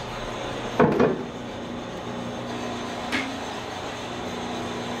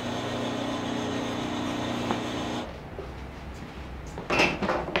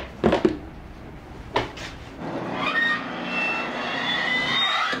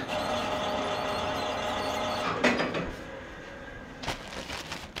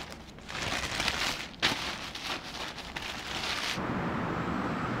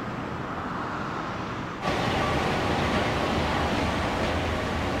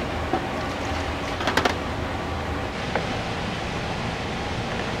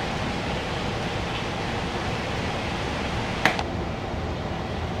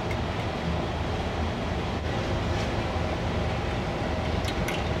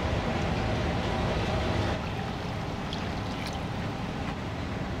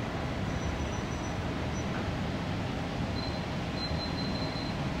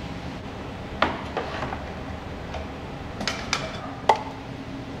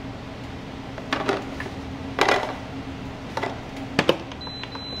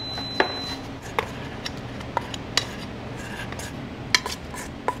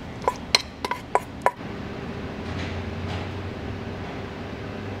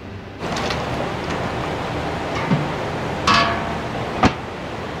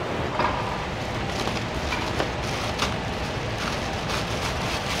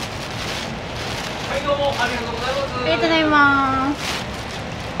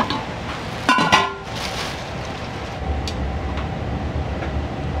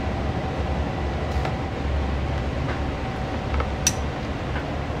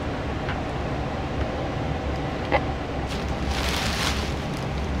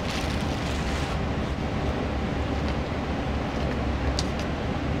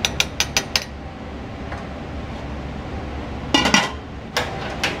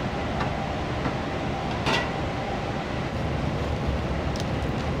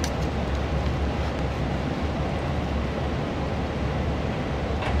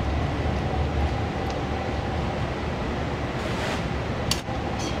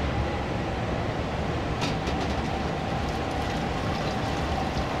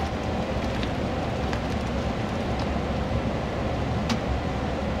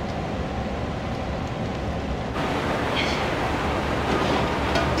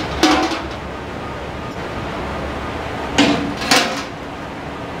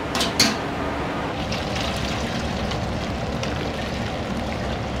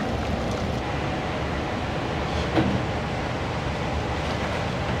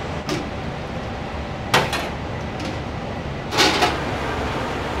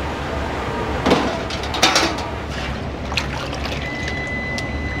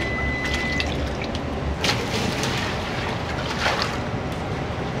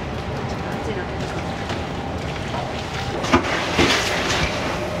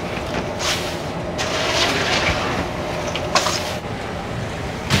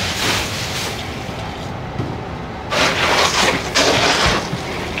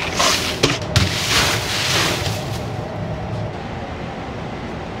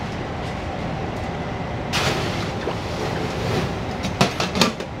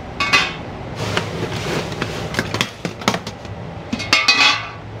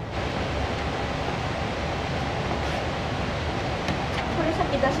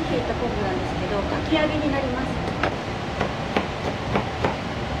し引いた昆布なんですけど、かき揚げになります。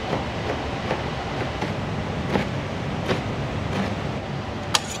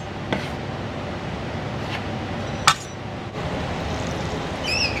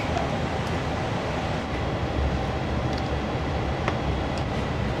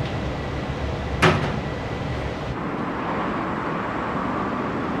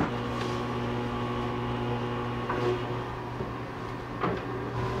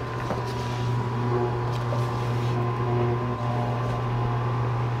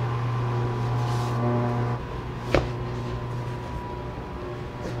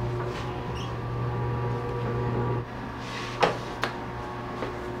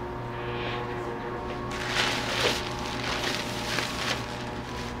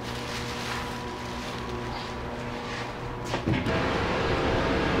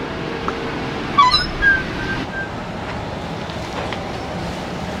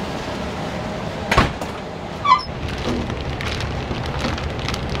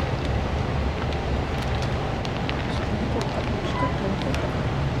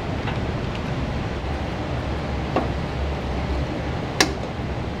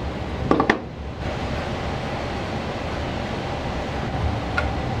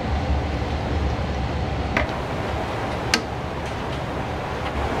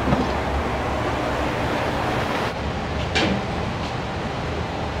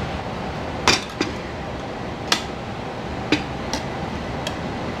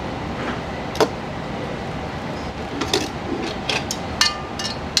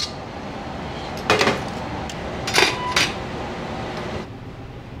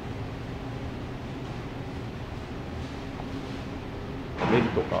ネギ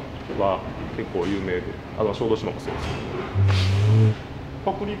とかは結構有名で、小豆島もそうです。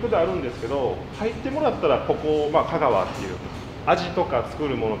北陸であるんですけど、入ってもらったらここ、香川っていう味とか作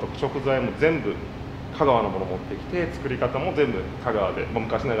るものとか食材も全部香川のもの持ってきて、作り方も全部香川で、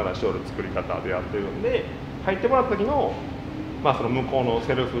昔ながらしおる作り方でやってるんで、入ってもらった時のその向こうの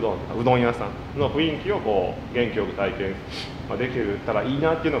セルフうどんとかうどん屋さんの雰囲気をこう元気よく体験できたらいい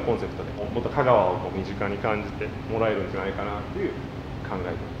なっていうのがコンセプトで、もっと香川をこう身近に感じてもらえるんじゃないかなっていう考え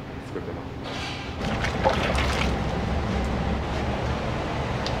で作ってます。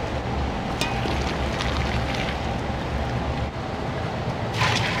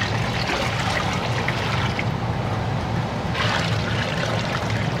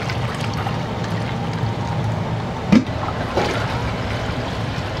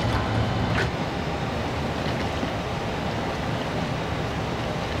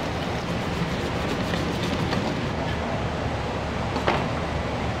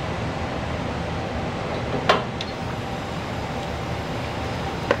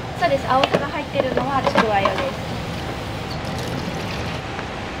そうです。青さが入っているのはちくわ用です。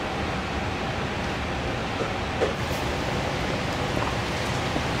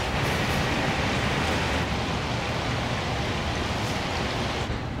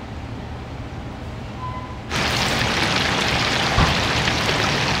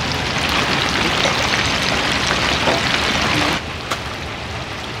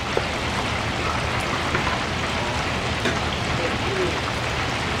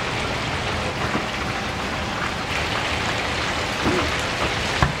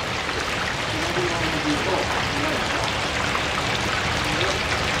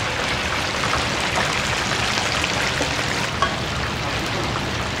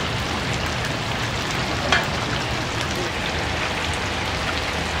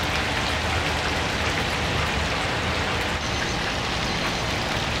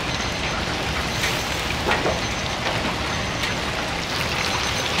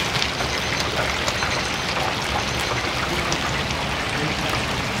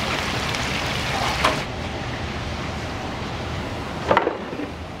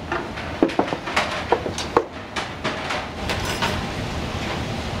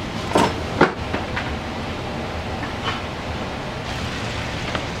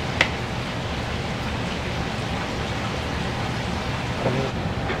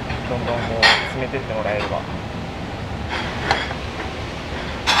どんどんこう詰めてってもらえれば。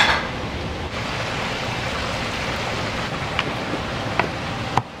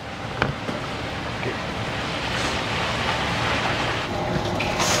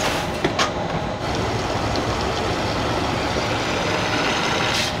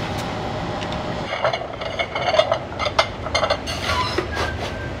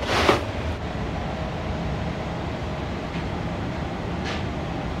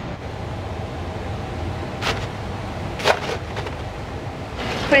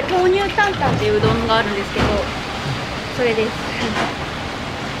これ豆乳担々っていううどんがあるんですけど、それです。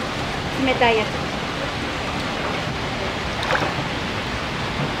冷たいやつ。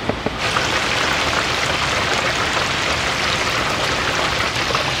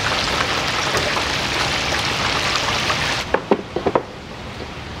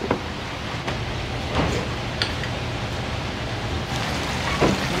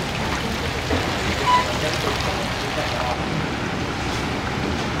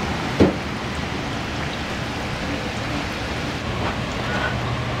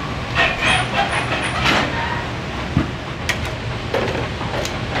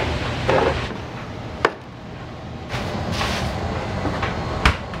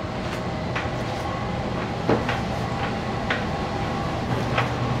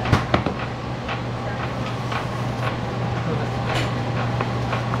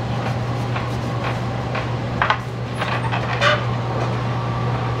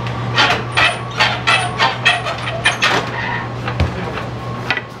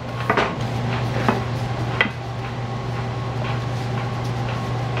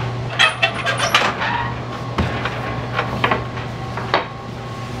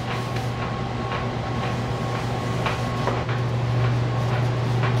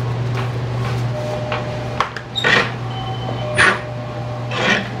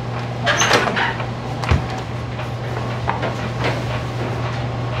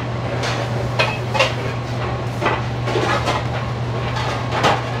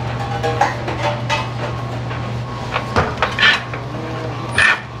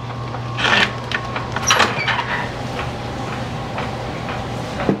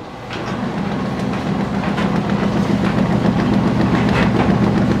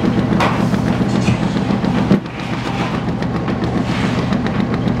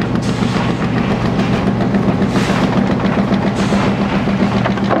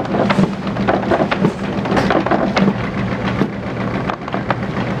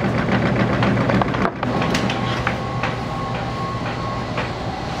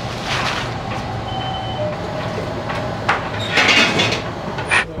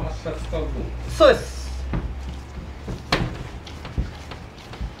そうです。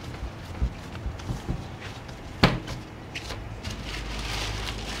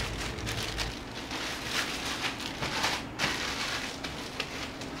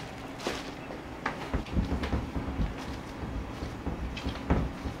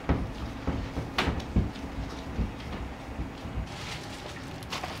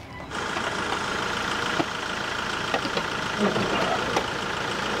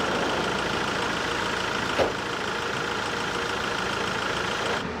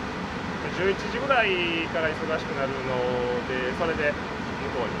11時ぐらいから忙しくなるので、それで向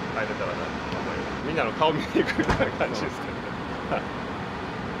こうに帰れたらなと思います。みんなの顔見に行くみたいな感じですけどね。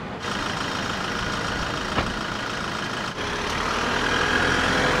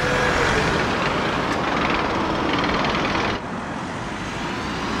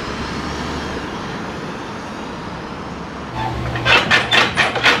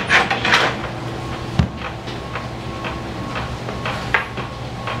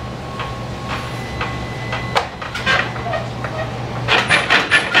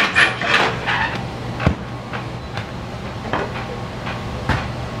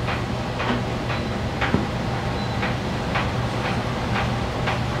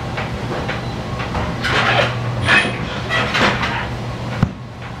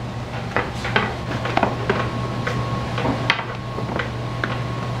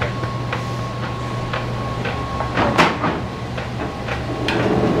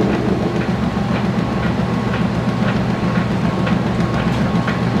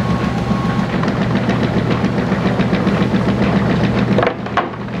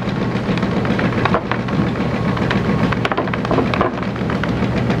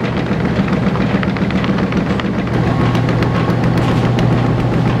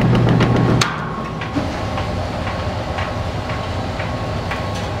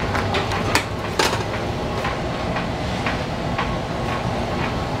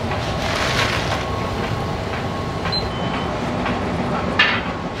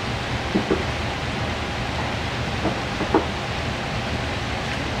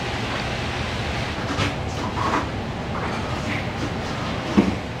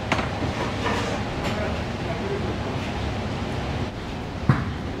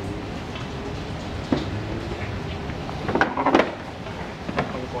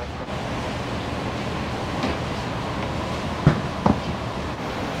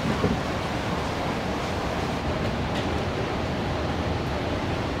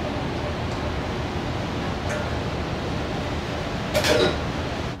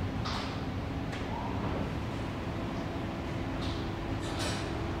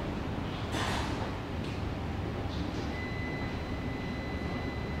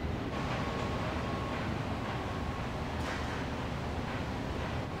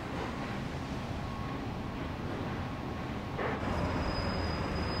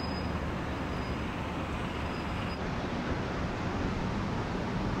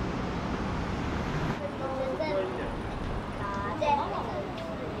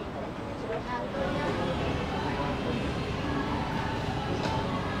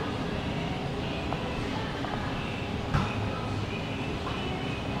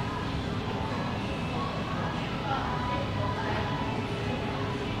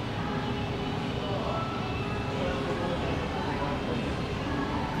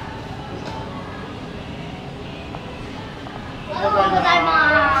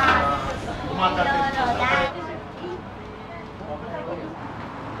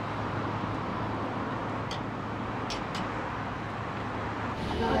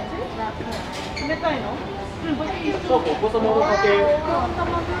冷たいの？うん、こっちそう、お子様のかけ。お子様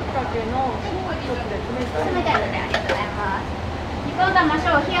ぶっかけの一つで冷たいのでありがとうございます。煮込んだまし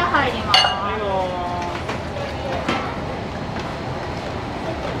ょう。冷や入ります。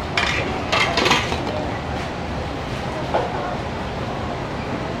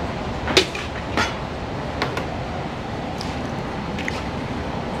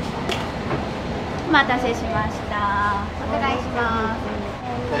お待たせしました。お願いします。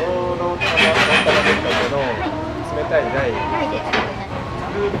とろろ卵の冷たい台。はい、で、ありがとうございま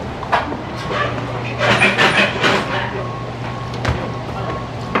す。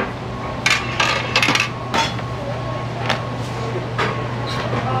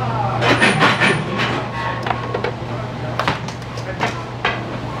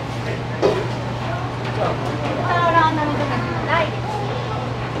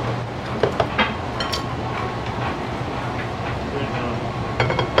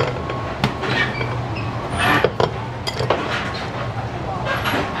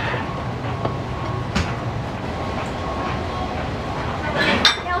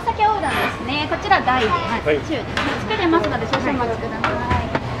大で、はい、中です。作れますので少々お待ちください。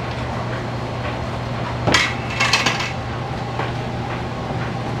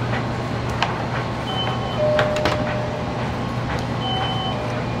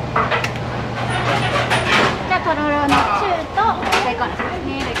じゃあとろろの中と大根のです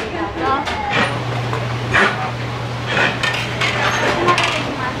ね。入れてどうぞ。お待たせし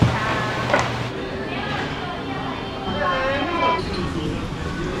ました。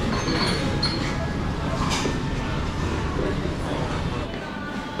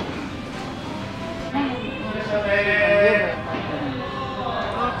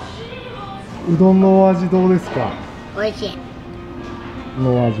うどんのお味どうですか？美味しい。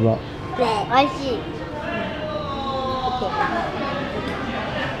のお味は？美味しい。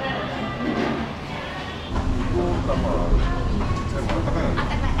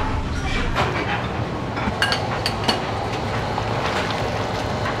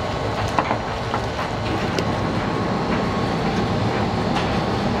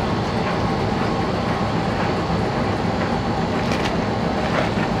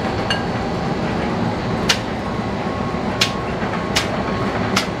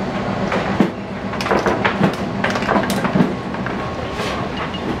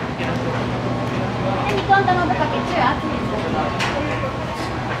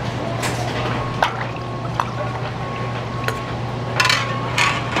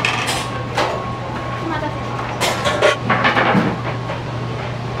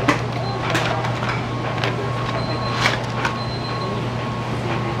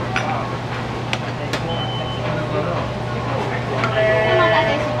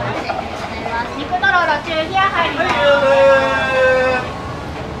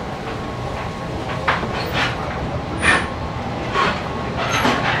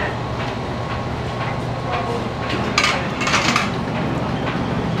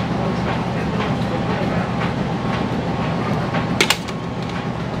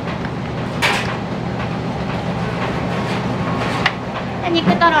肉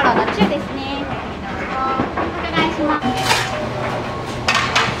とろろの中ですね。お願いします。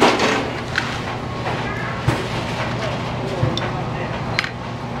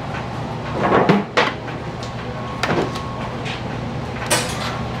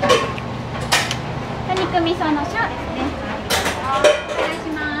肉味噌の小ですね。お願いし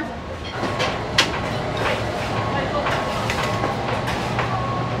ます。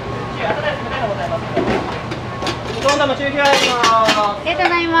煮込んだの中火入ります。ありがとうご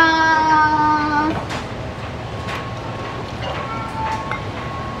ざいます。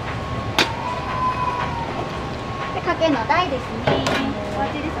で、かけの台ですね。お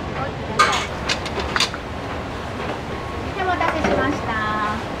味です。お待ちください。で、お待たせしました。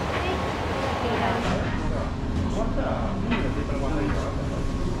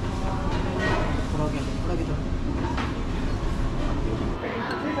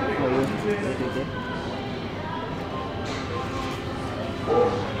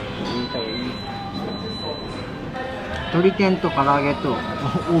鶏天と唐揚げと大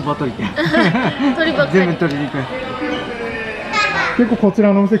葉鶏天鶏ばっかり全部鶏肉。結構こち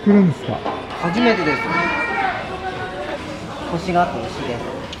らのお店来るんですか？初めてです。コシがあって美味しいです。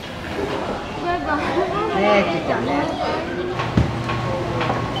ねえ、ちっちゃんね。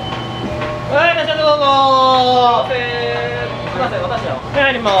はい、いらっしゃいどうぞ。すみません、私は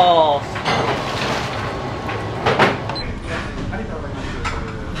入ります。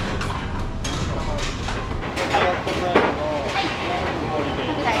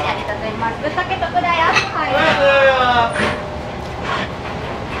ぶっかけ特大アップ入ります。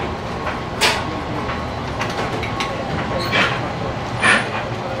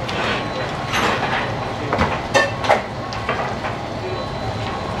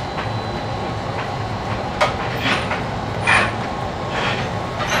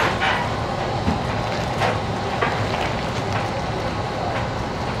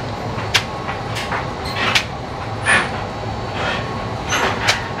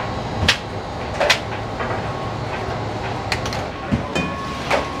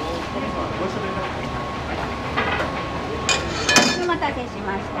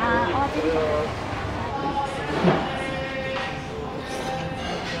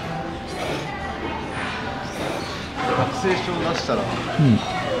出したら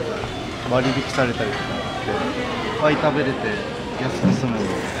割引されたりとかっていっぱい食べれて安く済むので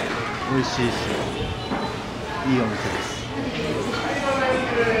美味しいしいいお店です。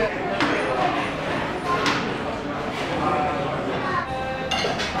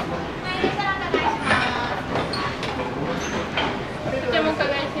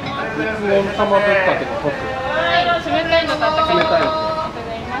いつもの玉ぶっかけのトップ。冷たいのと温かいの。冷たいの。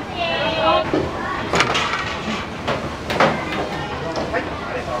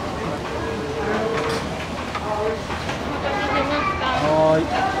はい。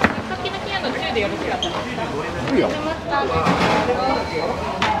さっきのキアの中でよろしかったですか。いいよ。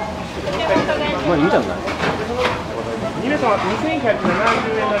まあいいんじゃない。2名様2170円に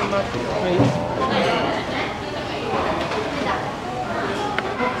なりますよ。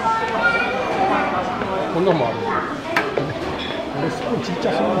こんなもんある。これすごいちっち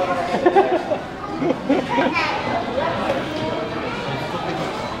ゃそう。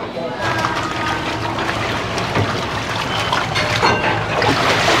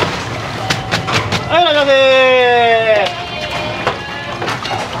はい、いらっしゃいませ。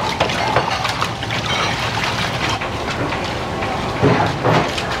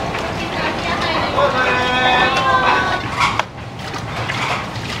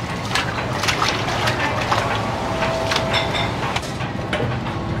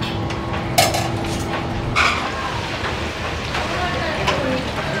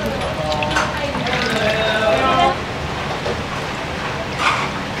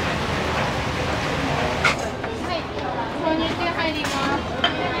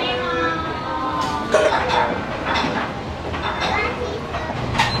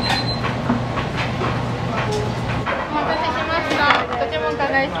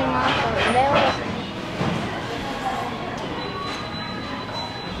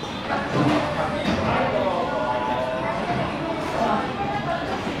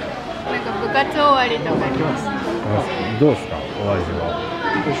部活終わりとかに。どうですか、お味は。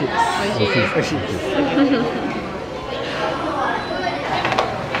美味しいです。美味しいです。美味しいです。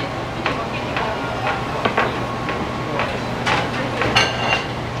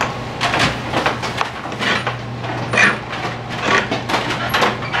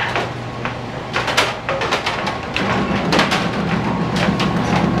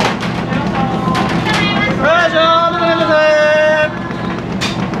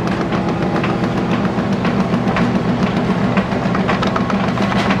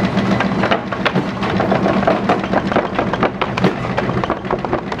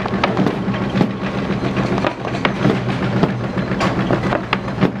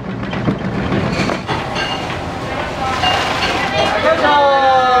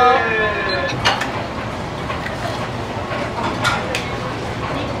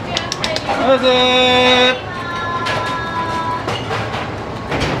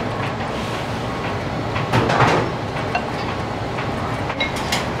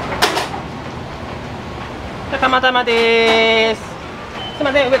たまたまです。すみ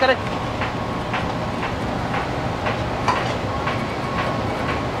ません、上から。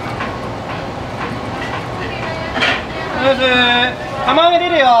釜揚げ出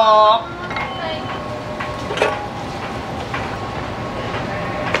るよ。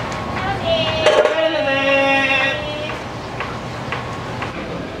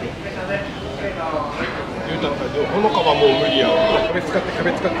この釜もう無理やわ。壁使って、そ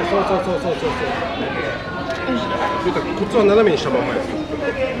うそう。コツは斜めにしたままや。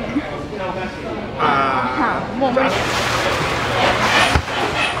ああ、もう無理。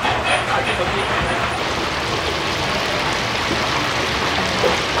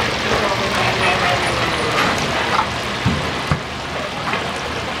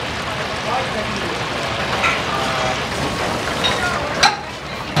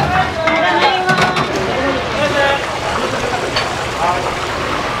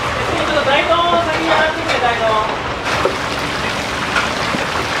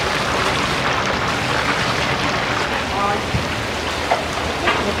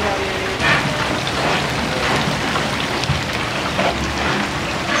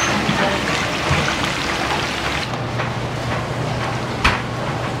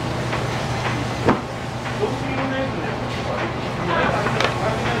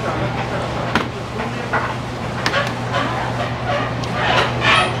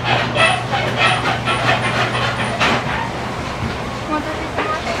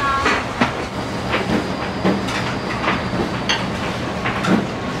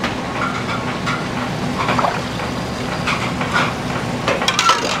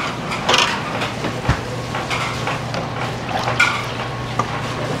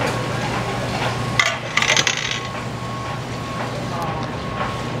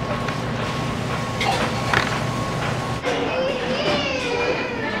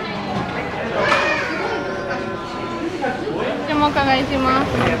伺いします。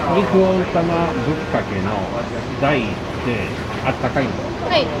肉温玉ぶっかけの大ってあったかいんですか？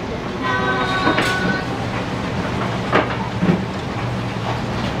はい。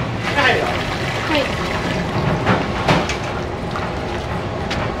はい。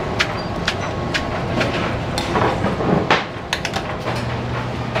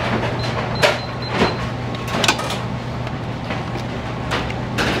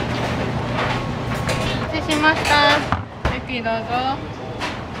お待たせしました。ゆっくりどうぞ。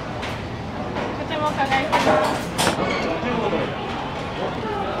こちらもお伺いします。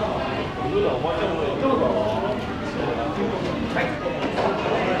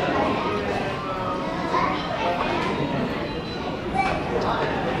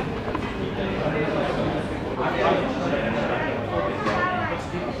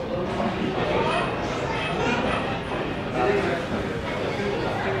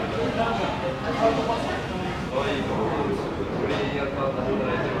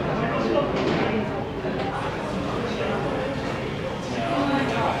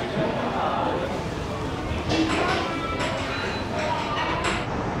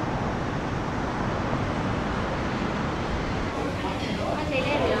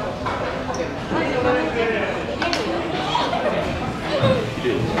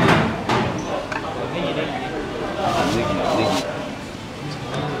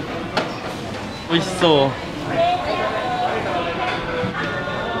美味しそう。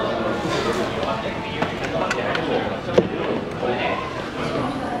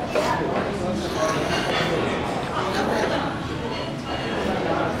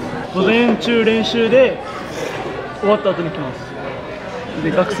午前中練習で終わった後に来ます。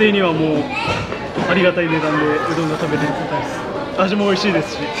で学生にはもうありがたい値段でうどんが食べれるみたいです。味も美味しいで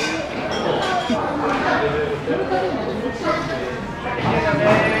すし。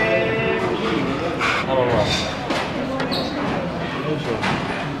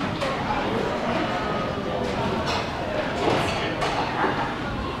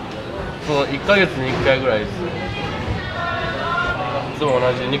そう、1ヶ月に1回ぐらいです。いつも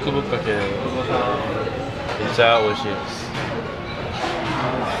同じ肉ぶっかけめっちゃ美味しいです。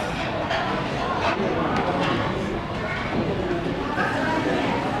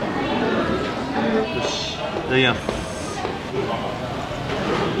よし、いただきます。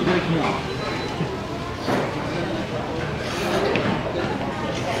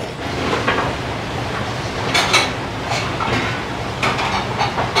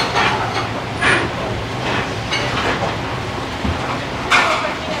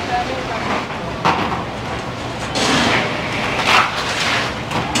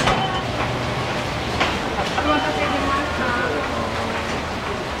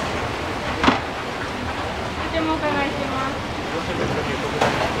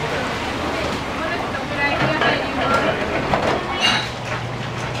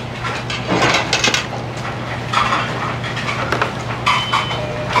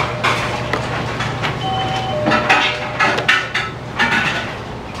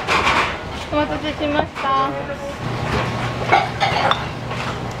お待たせしました。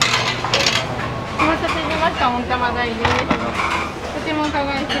お待たせしました。温玉大です。こちらもお伺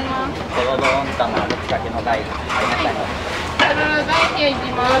いします。とろろ温玉ぶっかけの大ありましたね。とろろ大に行き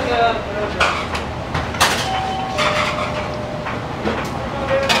ます。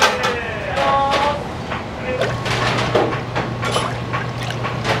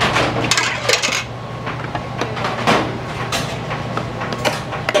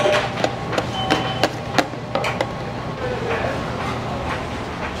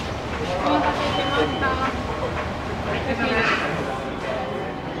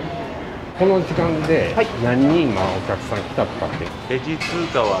この時間で何人今お客さん来たとかって？レジ通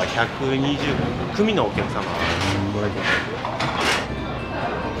貨は120組のお客様。お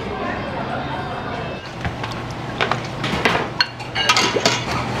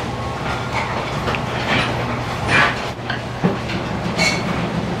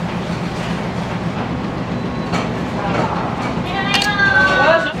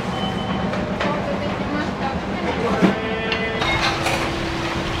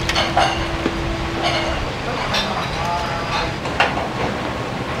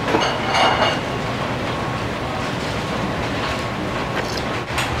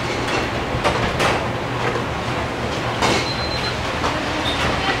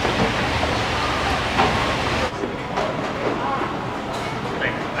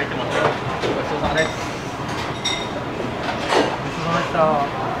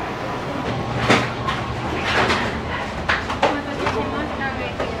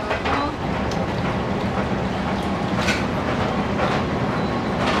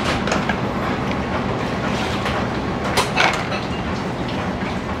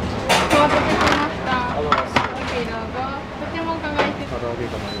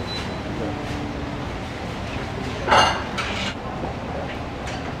お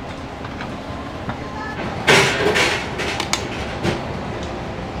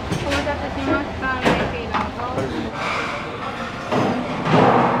待たせしました。ごゆっくりどうぞ。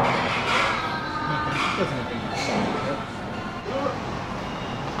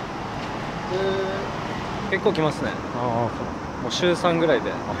結構来ますね。もう週3ぐらい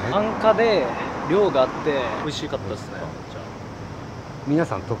で。安価で量があって美味しかったですね。皆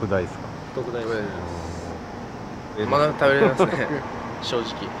さん特大ですか？特大です。まだ食べれますね。正直。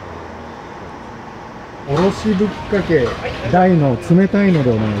おろしぶっかけ大の冷たいの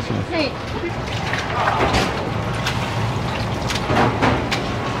でお願いします。はい。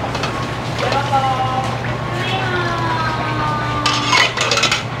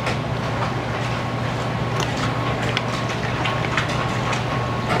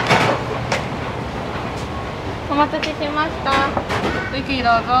お待たせしました。ごゆっくりどうぞ。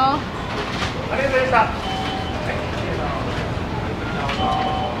ありがとうございました。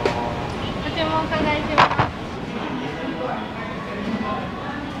ご注文お伺いします。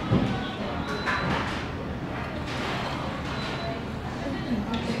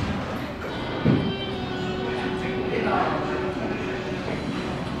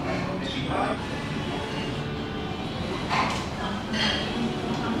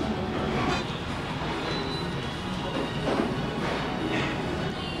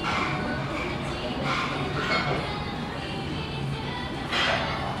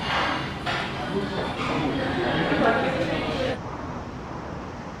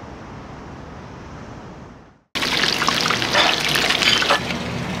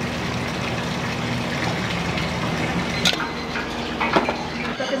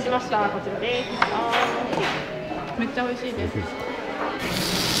ました。こちらです。めっちゃ美味しいです。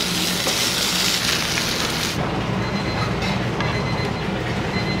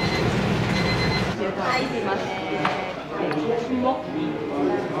はい、すいませ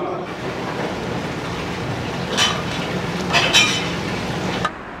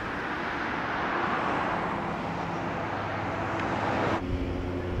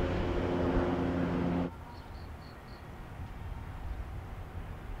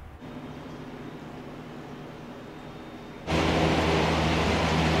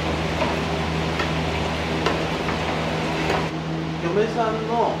嫁さん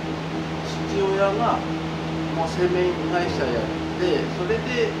の父親がもう製麺会社やってそれ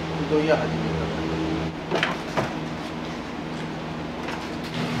でうどん屋始めた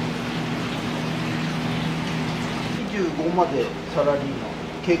25までサラリーマン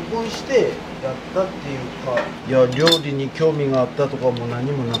結婚してやったっていうかいや料理に興味があったとかも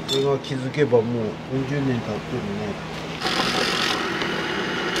何もなくそれが気づけばもう40年経ってるね。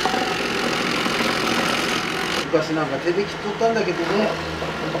昔なんか手で切っとったんだけどね。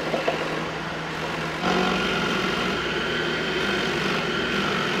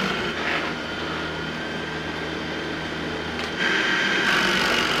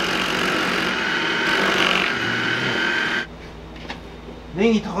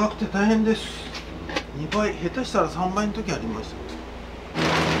ネギ高くて大変です。2倍下手したら3倍の時ありました。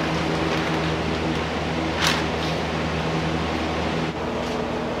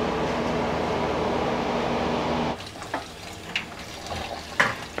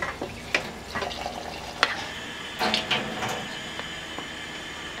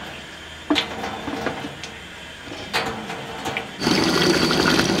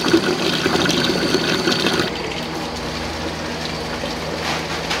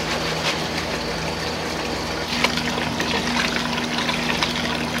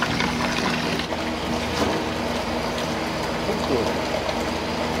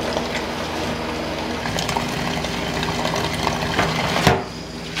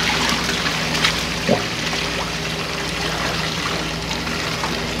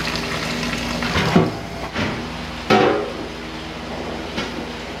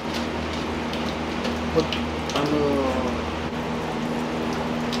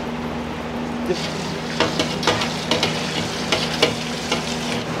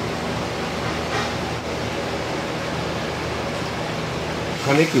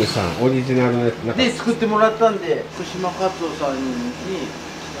金久さんオリジナルのやつで作ってもらったんで福島カツオさんにし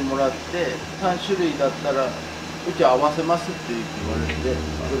てもらって3種類だったらうち合わせますって言われてブレン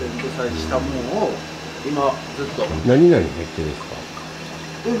ドさえしたものを今ずっと何々入ってるんですか？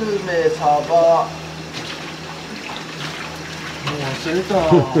ウルメサバもう忘れた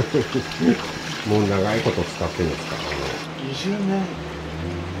もう長いこと使ってるんですか？20年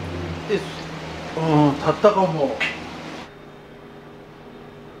です経ったかも。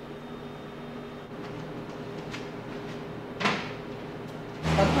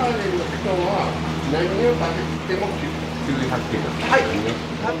は何を食べても900円なんですよね。はい。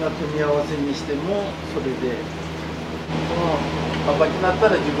どんな組み合わせにしてもそれで、赤になった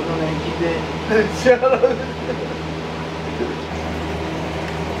ら自分の年金で支払う。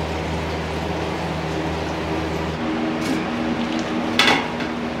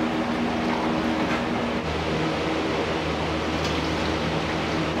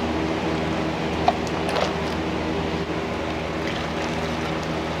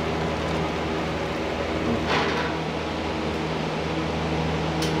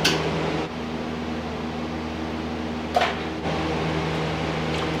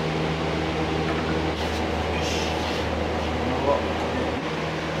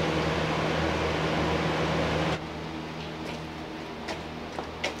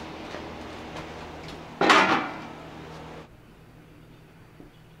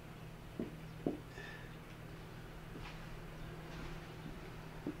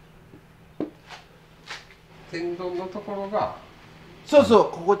天丼のところがそうそ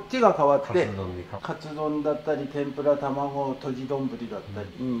う、こっちが変わってカツ丼だったり天ぷら卵とじ丼だった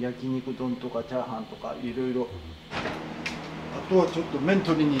り、焼肉丼とかチャーハンとかいろいろ、あとはちょっと麺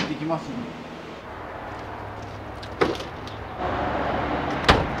取りに行ってきますね。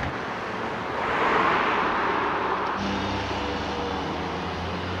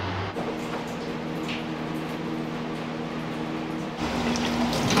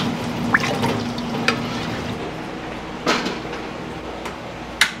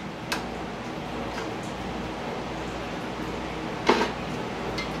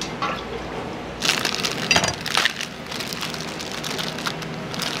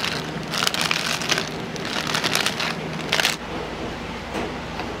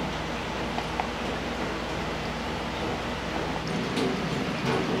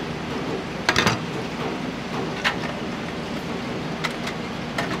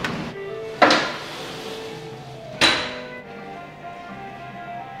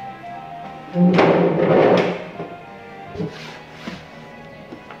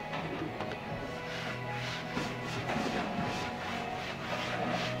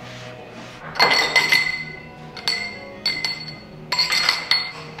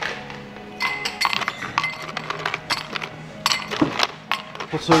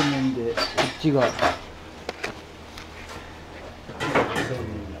細い麺で、こっちが細い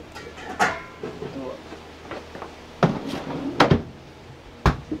麺になって、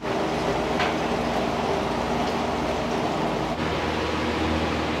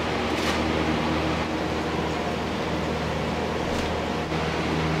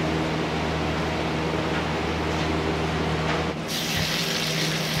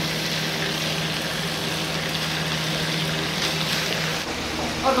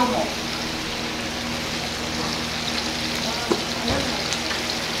あ、どうも。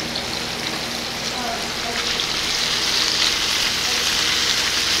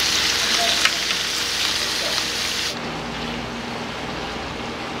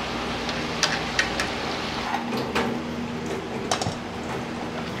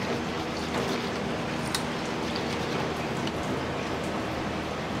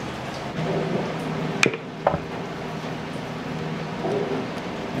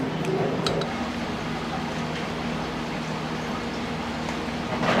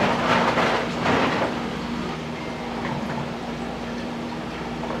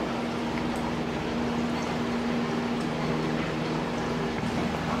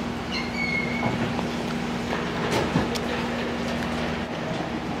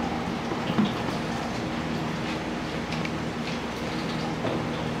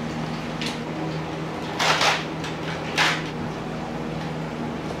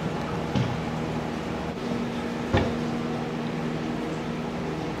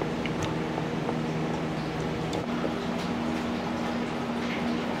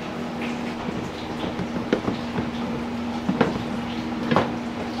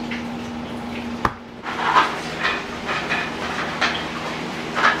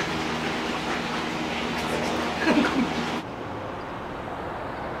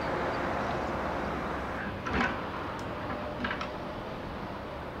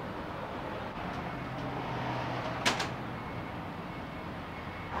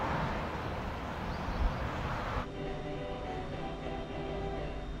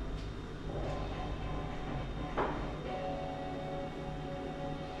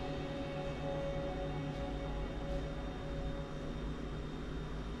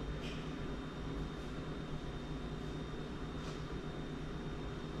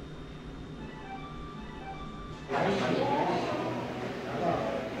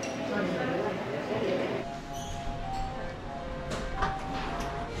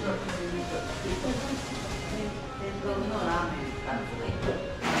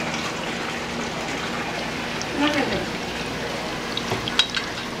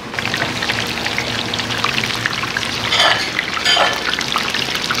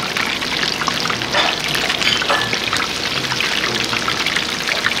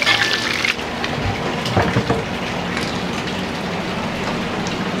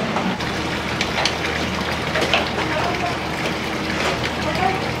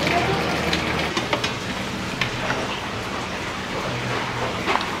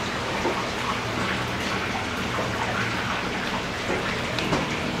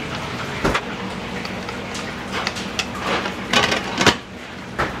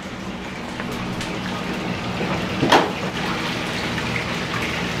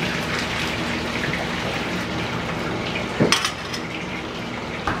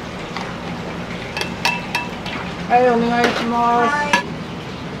はい、お願いします。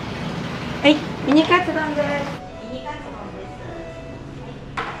はい、ミニカツ丼です。ミニカツ丼です。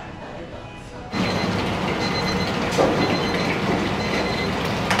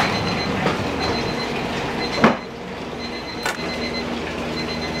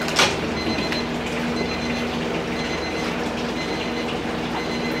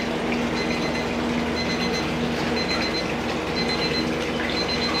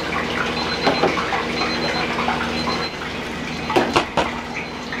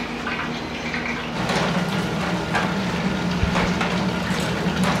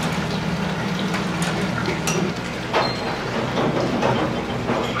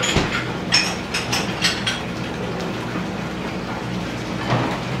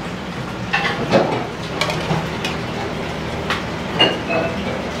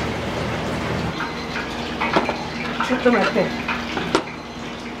ちょっと待って。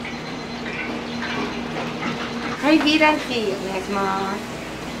はい、ビーランチお願いします。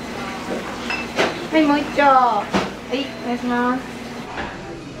はい、もう一丁。はい、お願いします。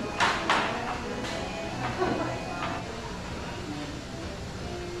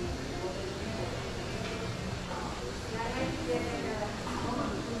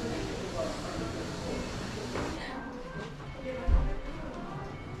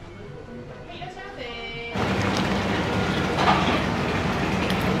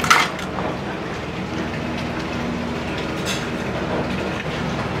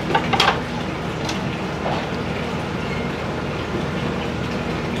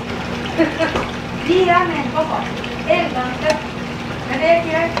ビーラーメン5個、エルドンと鍋焼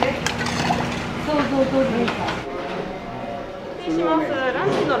きライスです。どうぞ。失礼します。ラン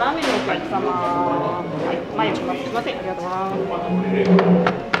チのラーメンのお客様。はい、前行きます。すみません、ありがとうございます。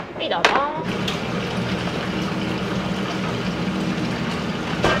はい、どうぞ。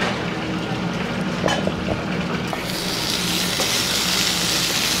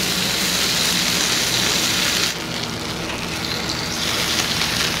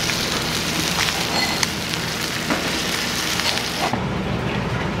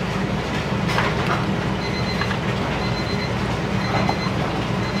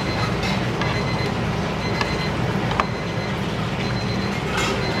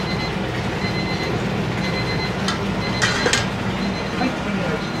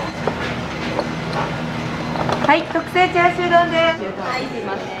はい、特製チャーシュー丼です。はい、すい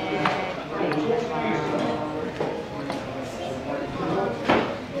ませ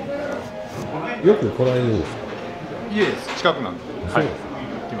ん。よく来られるんですか？家です。近くなんで。はい。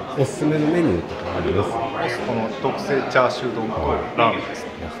おすすめのメニューとかあります？この特製チャーシュー丼とラーメンです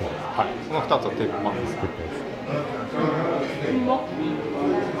ね。はい。その2つは鉄板です。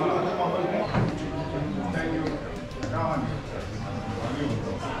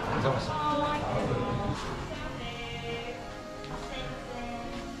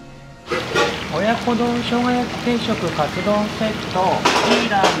親子丼生姜焼き定食カツ丼セット、いい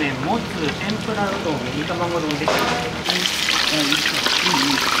ラーメンもつ天ぷらうどんミニ卵丼です。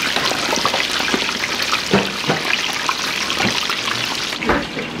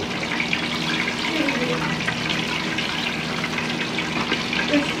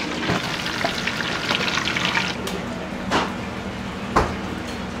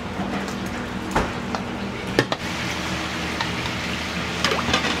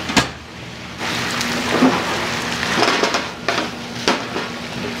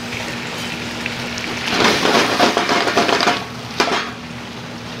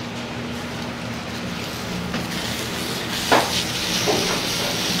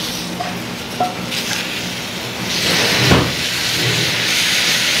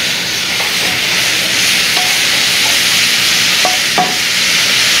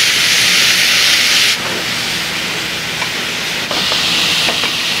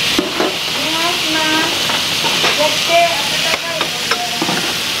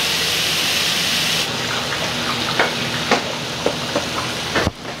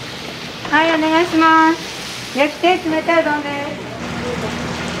はい、お願いします。焼きて冷たいうどんです。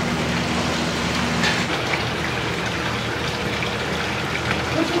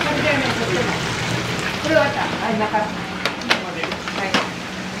これはあった。はい、なかった。はい。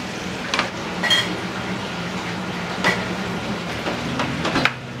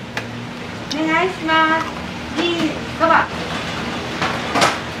お願いします。いいそば。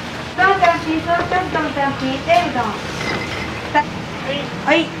トンタンピーソーストンタンピーテうどん。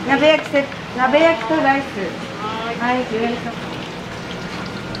はい、鍋焼きとライス。はい、う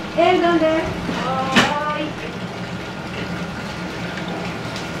どんです。はい。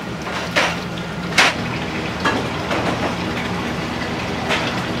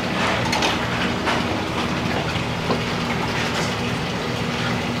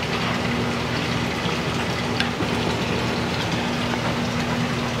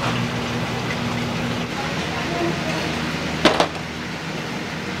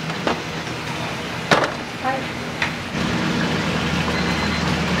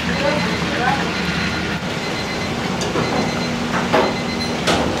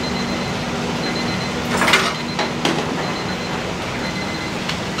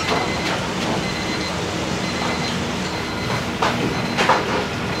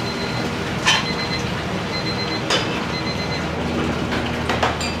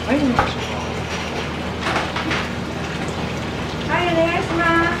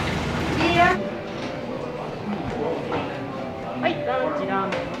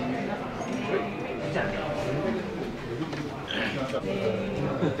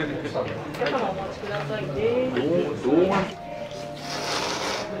お待ちくださいね。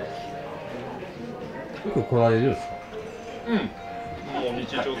よく来られるんですか？もう日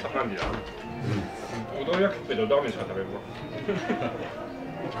常茶飯事だ。うどん焼くけどラーメンしか食べるわ。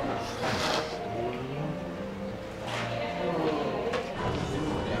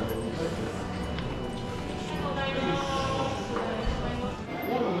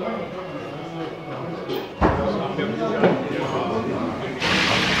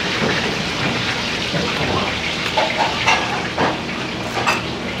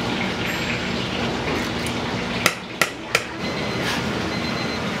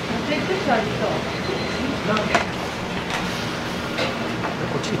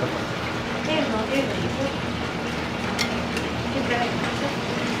こっちにかかる。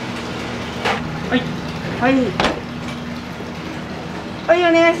はい。はい、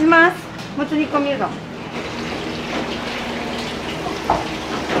お願いします。もつ煮込みうどん。こ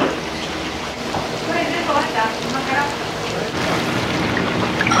れ全部終わった？今から。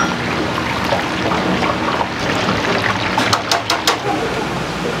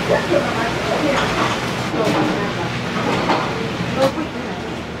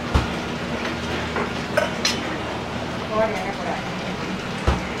終わりやね、これ。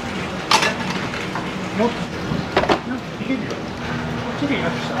もっといけるよ。こっちでいいな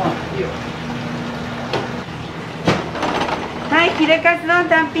くした。いいよ。はい、ヒレカツ丼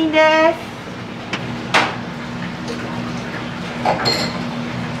単品です。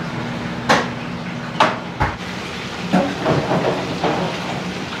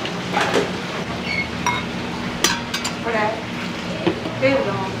これ、う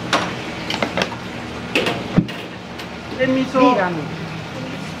どん。で、味噌。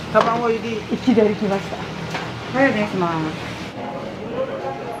卵入り。いきなり来ました。はい、お願いします。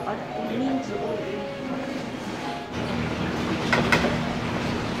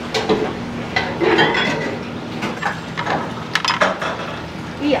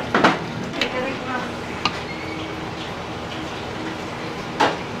いいや。いただきます。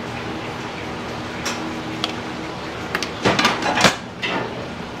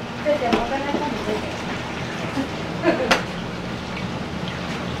先生、まかない今度出て。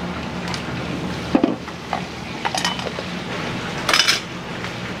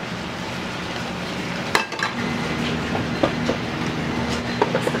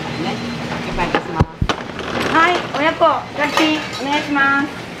はい、親子、単品お願いします。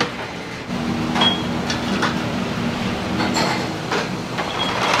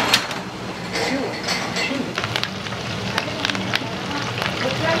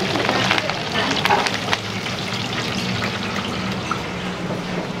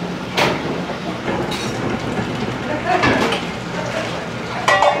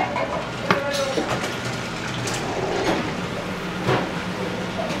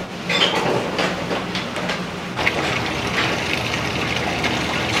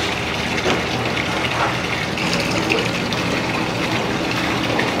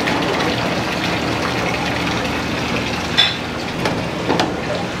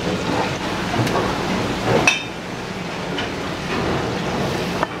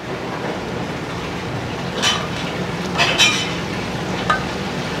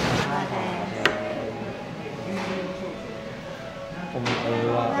お水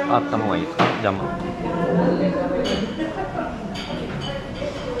はあった方がいいですか？邪魔。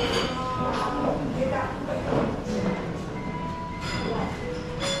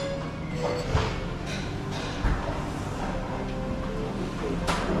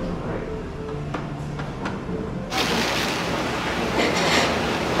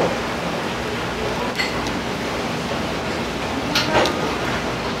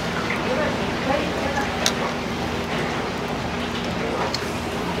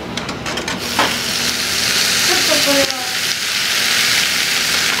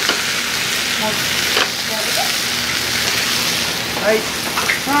はい。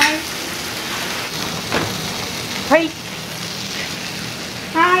はい。はい。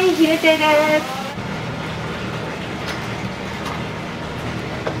はい、ヒレテです。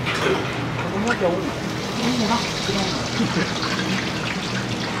子供って多いの？いいな。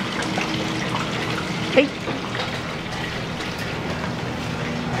はい。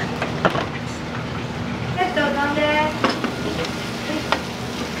セットうどんです。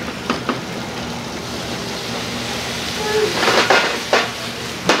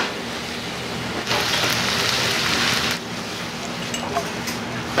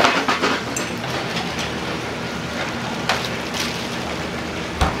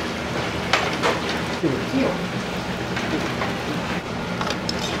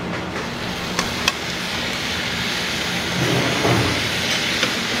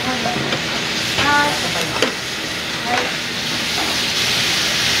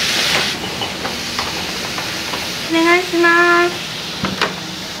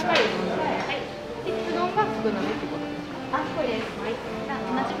個です。じゃあ同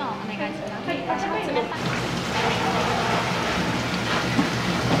じのお願いします。はい、冷たい。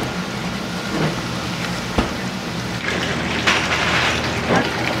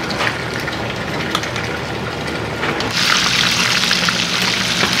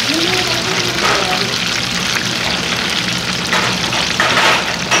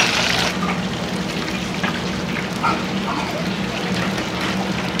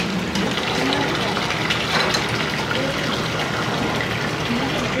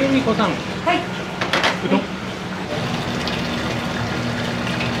みこさん。はい。うどん。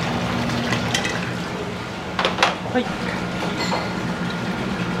はい。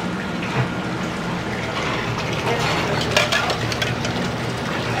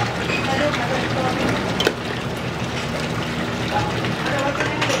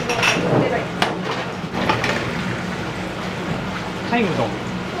はい、うどん。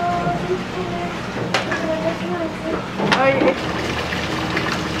はい。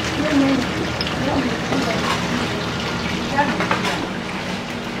お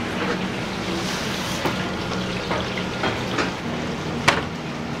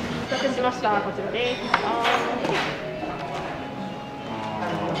待たせしました。こちらです。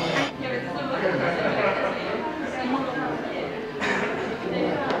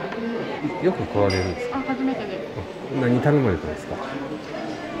よく来られるんですか？初めてです。何頼まれたんですか？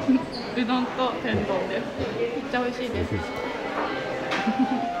うどんと天丼です。めっちゃ美味しいです。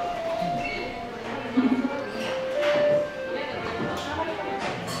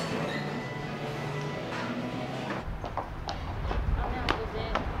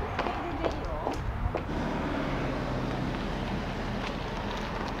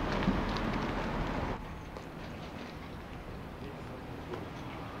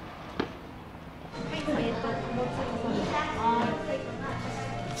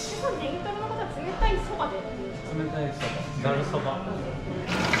ネギトロのことは冷たいそばで。冷たいそば。ざるそば。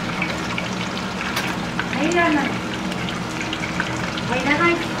入らない。入ら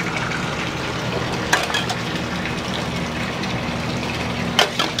ない。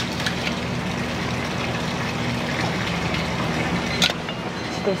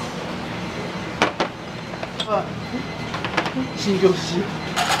です。あ、新庄市。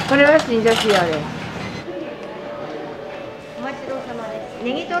これは新庄市やれ。お待ちどうさまです。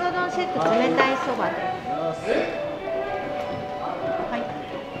ネギトロ丼セット冷たいそばで。はい。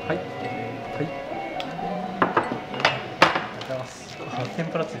はい。はい。ありがとうございます。天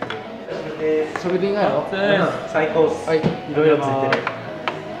ぷらついてる。それでいいの？最高です。はい。いろいろついてる。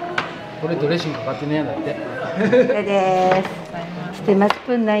これドレッシングかかってねえんだって。これです。ステマス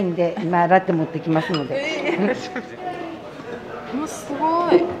プーンないんで、今洗って持ってきますので。もうす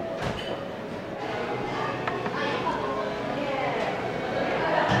ごい。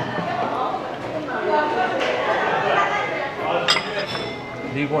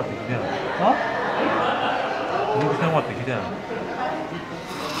リーゴーって来てない。あ？リーゴーって来てない。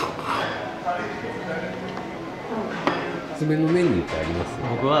おすすめのメニューってあります？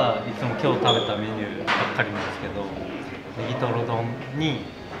僕はいつも今日食べたメニューばっかりなんですけど、ネギトロ丼に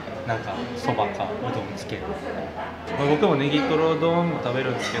なんかそばかうどんつける。僕もネギトロ丼も食べ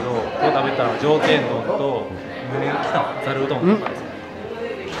るんですけど、今日食べたのは上天丼と胸が来たざるうどんとかですね。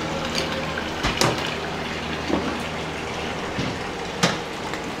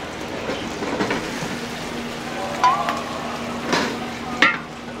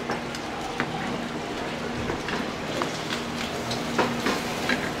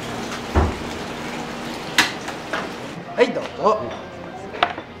はい、どうぞ。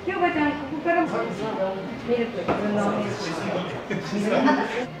ひょうがちゃん、ここからもミルク、自分のミルク。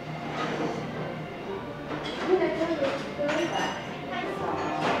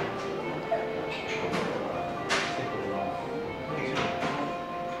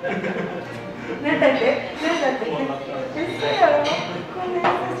なんだって？なんだって？そうやろ？こんな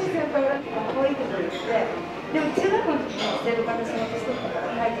優しい先輩がこういうこと言って、でも中学の時にしてる方仕事してたから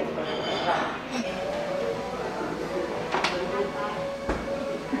書いてるから。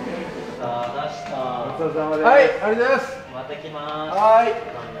さあ出した。お疲れ様です。はい、ありがとうございます。また来ます。はい。